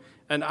you,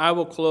 and I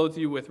will clothe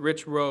you with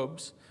rich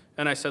robes.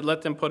 And I said,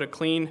 Let them put a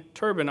clean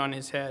turban on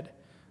his head.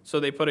 So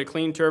they put a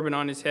clean turban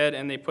on his head,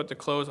 and they put the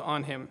clothes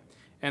on him.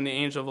 And the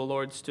angel of the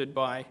Lord stood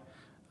by.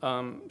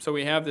 So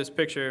we have this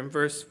picture. In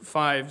verse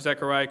 5,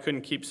 Zechariah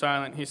couldn't keep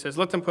silent. He says,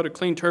 Let them put a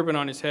clean turban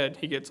on his head.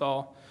 He gets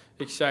all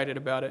excited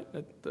about it,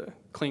 that the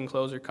clean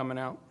clothes are coming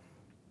out.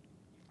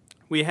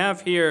 We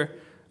have here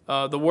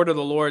the word of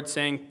the Lord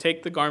saying,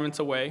 Take the garments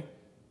away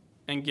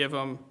and give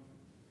them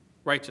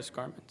righteous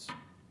garments.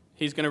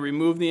 He's going to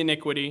remove the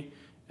iniquity,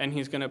 and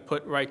he's going to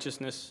put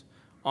righteousness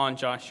on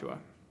Joshua.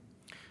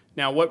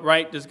 Now, what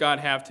right does God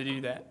have to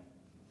do that?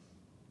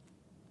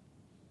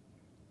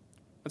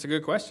 That's a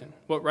good question.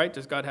 What right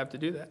does God have to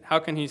do that? How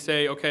can he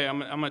say, okay, I'm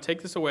going to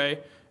take this away,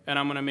 and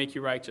I'm going to make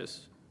you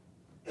righteous?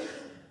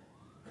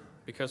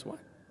 Because what?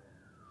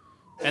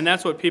 And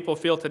that's what people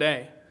feel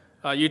today.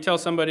 You tell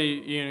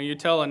somebody, you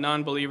tell a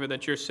non-believer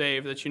that you're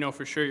saved, that you know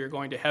for sure you're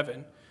going to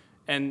heaven,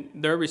 and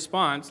their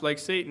response, like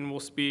Satan,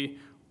 will be,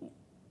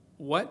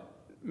 what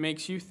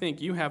makes you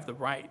think you have the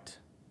right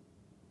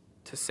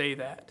to say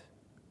that?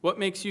 What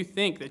makes you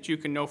think that you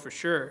can know for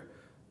sure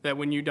that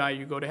when you die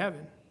you go to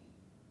heaven?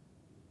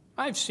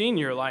 I've seen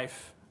your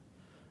life,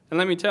 and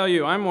let me tell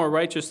you, I'm more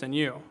righteous than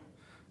you.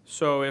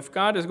 So if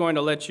God is going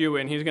to let you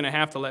in, he's going to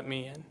have to let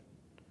me in.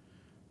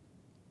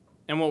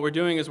 And what we're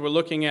doing is we're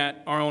looking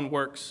at our own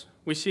works.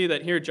 We see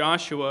that here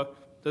Joshua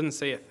doesn't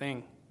say a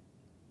thing.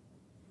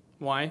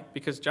 Why?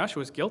 Because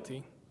Joshua's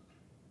guilty.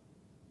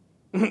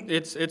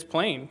 It's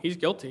plain. He's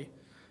guilty.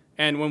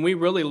 And when we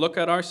really look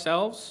at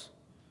ourselves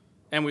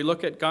and we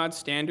look at God's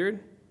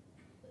standard,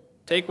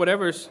 take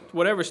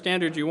whatever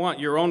standard you want,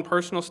 your own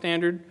personal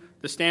standard,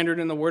 the standard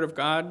in the Word of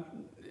God,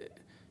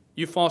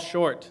 you fall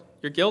short.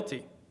 You're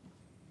guilty.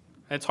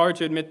 It's hard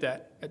to admit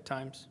that at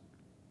times.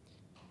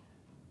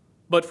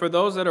 But for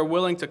those that are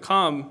willing to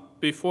come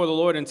before the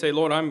Lord and say,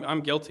 Lord,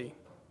 I'm guilty.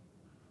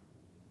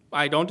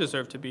 I don't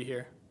deserve to be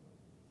here.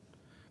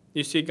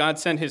 You see, God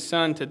sent his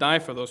Son to die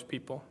for those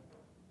people.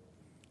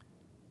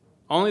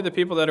 Only the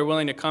people that are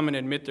willing to come and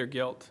admit their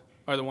guilt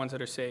are the ones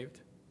that are saved.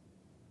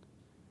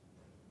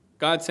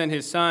 God sent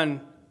his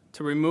Son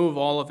to remove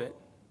all of it,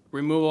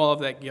 remove all of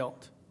that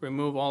guilt,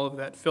 remove all of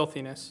that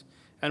filthiness.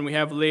 And we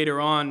have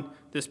later on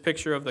this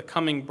picture of the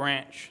coming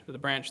branch, the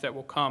branch that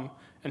will come,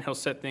 and he'll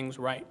set things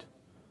right.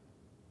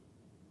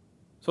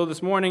 So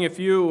this morning, if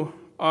you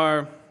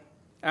are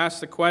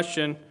asked the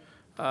question,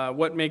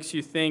 what makes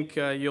you think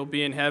you'll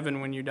be in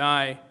heaven when you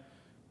die?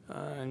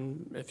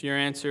 And if your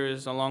answer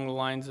is along the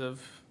lines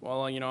of,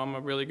 well, I'm a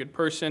really good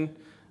person,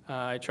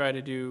 I try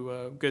to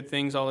do good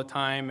things all the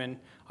time, and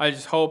I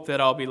just hope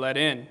that I'll be let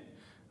in.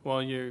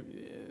 Well, you're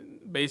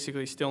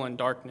basically still in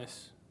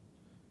darkness.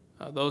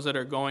 Those that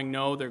are going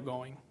know they're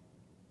going.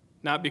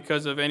 Not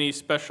because of any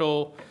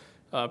special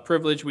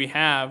privilege we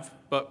have,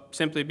 but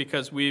simply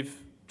because we've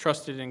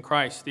trusted in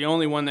Christ, the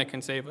only one that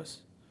can save us.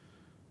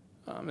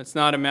 It's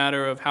not a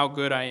matter of how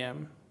good I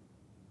am.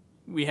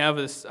 We have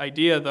this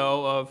idea,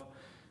 though,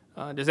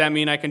 of does that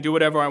mean I can do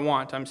whatever I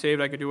want? I'm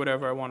saved, I can do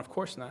whatever I want. Of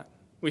course not.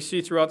 We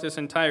see throughout this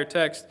entire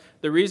text,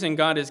 the reason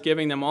God is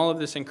giving them all of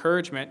this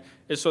encouragement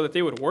is so that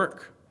they would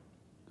work,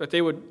 that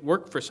they would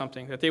work for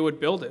something, that they would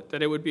build it,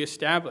 that it would be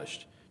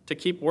established, to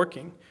keep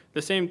working.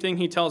 The same thing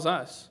he tells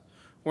us.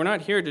 We're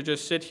not here to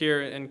just sit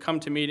here and come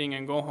to meeting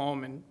and go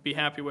home and be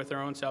happy with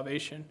our own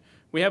salvation.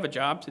 We have a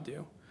job to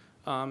do.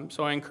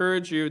 So I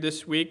encourage you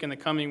this week and the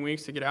coming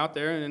weeks to get out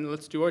there and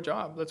let's do our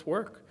job. Let's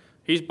work.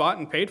 He's bought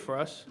and paid for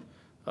us.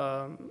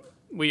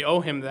 We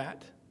owe him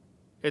that.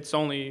 It's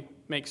only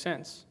makes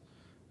sense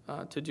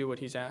to do what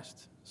he's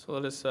asked. So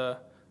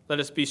let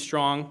us be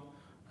strong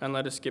and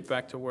let us get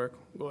back to work.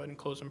 Go ahead and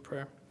close in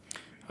prayer.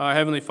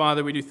 Heavenly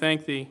Father, we do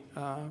thank thee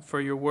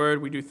for your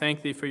word. We do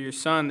thank thee for your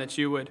Son, that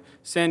you would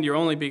send your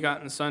only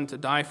begotten Son to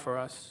die for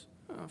us.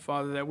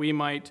 Father, that we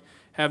might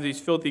have these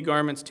filthy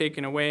garments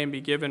taken away and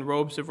be given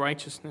robes of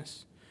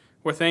righteousness.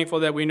 We're thankful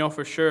that we know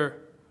for sure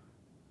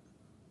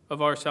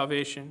of our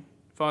salvation.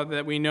 Father,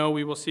 that we know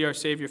we will see our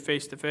Savior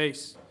face to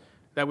face,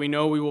 that we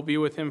know we will be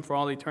with him for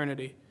all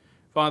eternity.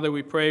 Father,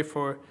 we pray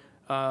for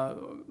our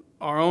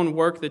own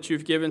work that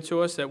you've given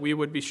to us, that we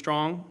would be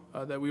strong,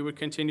 that we would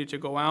continue to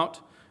go out,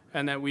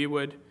 and that we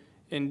would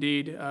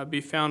indeed be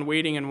found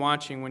waiting and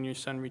watching when your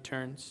Son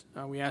returns.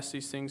 We ask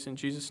these things in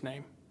Jesus'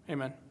 name.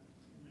 Amen.